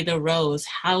just say the rose,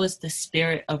 how is the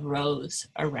spirit of rose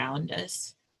around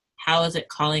us? How is it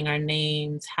calling our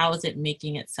names? How is it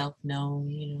making itself known,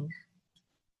 you know?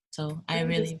 So I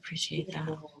really appreciate that.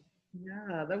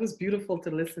 Yeah, that was beautiful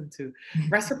to listen to.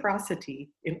 Reciprocity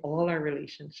in all our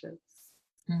relationships.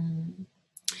 Mm.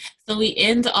 So we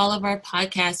end all of our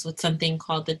podcasts with something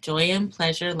called the Joy and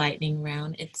Pleasure Lightning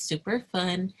Round. It's super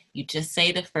fun. You just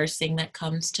say the first thing that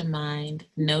comes to mind.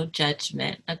 No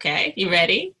judgment. Okay, you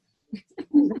ready?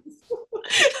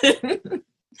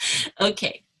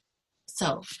 Okay.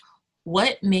 So,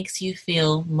 what makes you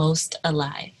feel most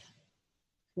alive?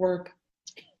 Work.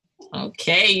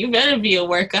 Okay, you better be a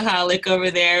workaholic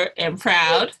over there and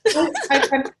proud.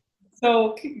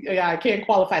 So, yeah, I can't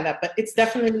qualify that, but it's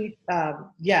definitely,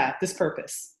 this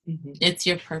purpose. Mm-hmm. It's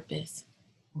your purpose.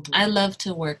 Mm-hmm. I love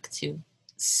to work too,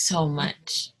 so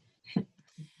much.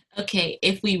 Okay,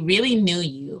 if we really knew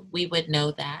you, we would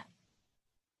know that.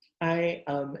 I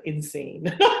am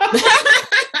insane.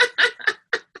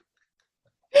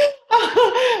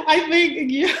 I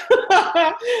think, yeah,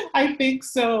 I think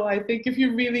so. I think if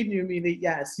you really knew me, that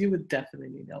yes, you would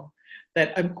definitely know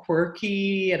that I'm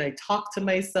quirky and I talk to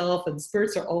myself and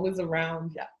spirits are always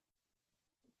around. Yeah.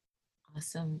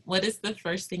 Awesome. What is the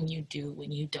first thing you do when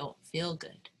you don't feel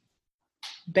good?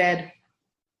 Bed.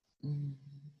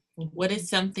 Mm-hmm. What is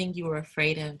something you were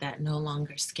afraid of that no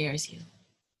longer scares you?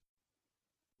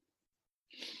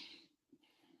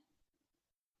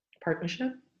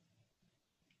 Partnership.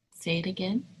 Say it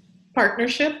again.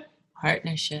 Partnership.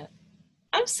 Partnership.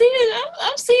 I'm seeing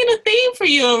a theme for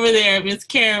you over there, Miss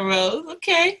Karen Rose.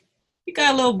 Okay. You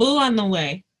got a little boo on the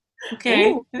way.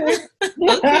 Okay.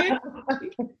 Okay.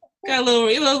 Got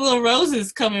little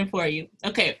roses coming for you.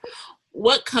 Okay.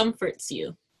 What comforts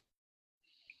you?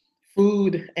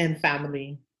 Food and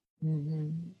family. Mm-hmm.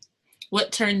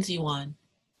 What turns you on?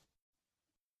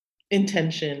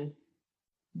 Intention.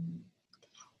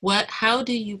 How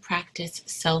do you practice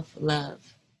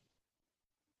self-love?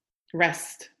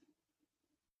 Rest.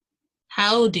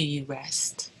 How do you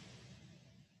rest?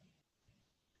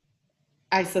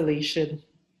 Isolation.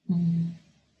 Mm-hmm.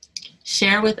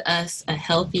 Share with us a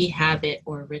healthy habit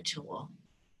or ritual.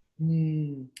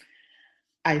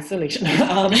 Isolation.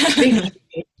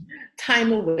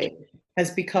 Time away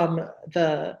has become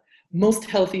the most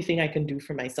healthy thing I can do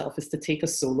for myself, is to take a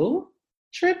solo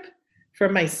trip for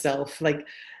myself. Like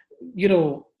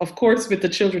of course, with the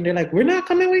children, they're like, we're not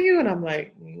coming with you. And I'm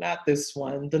like, not this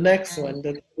one, the next one,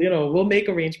 we'll make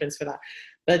arrangements for that.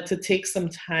 But to take some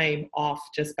time off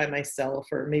just by myself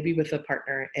or maybe with a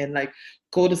partner and like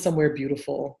go to somewhere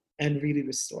beautiful and really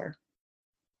restore.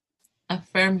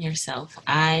 Affirm yourself.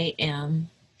 I am.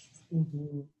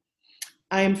 Mm-hmm.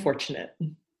 I am fortunate.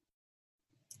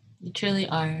 You truly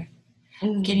are.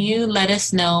 Mm-hmm. Can you let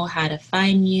us know how to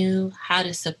find you, how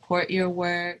to support your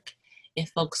work? If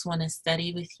folks want to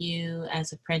study with you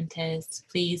as apprentice,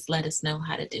 please let us know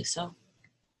how to do so.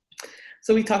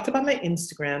 So we talked about my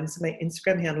Instagram. So my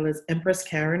Instagram handle is Empress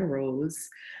Karen Rose.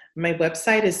 My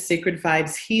website is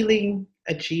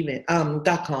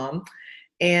sacredvibeshealing@gmail.com.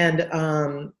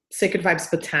 And Sacred Vibes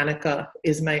Botanica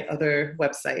is my other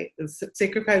website.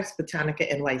 Sacred Vibes Botanica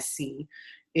NYC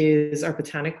is our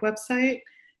botanic website.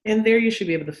 And there you should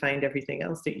be able to find everything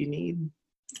else that you need.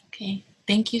 Okay.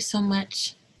 Thank you so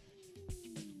much.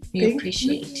 We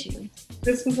appreciate you.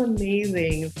 This was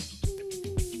amazing.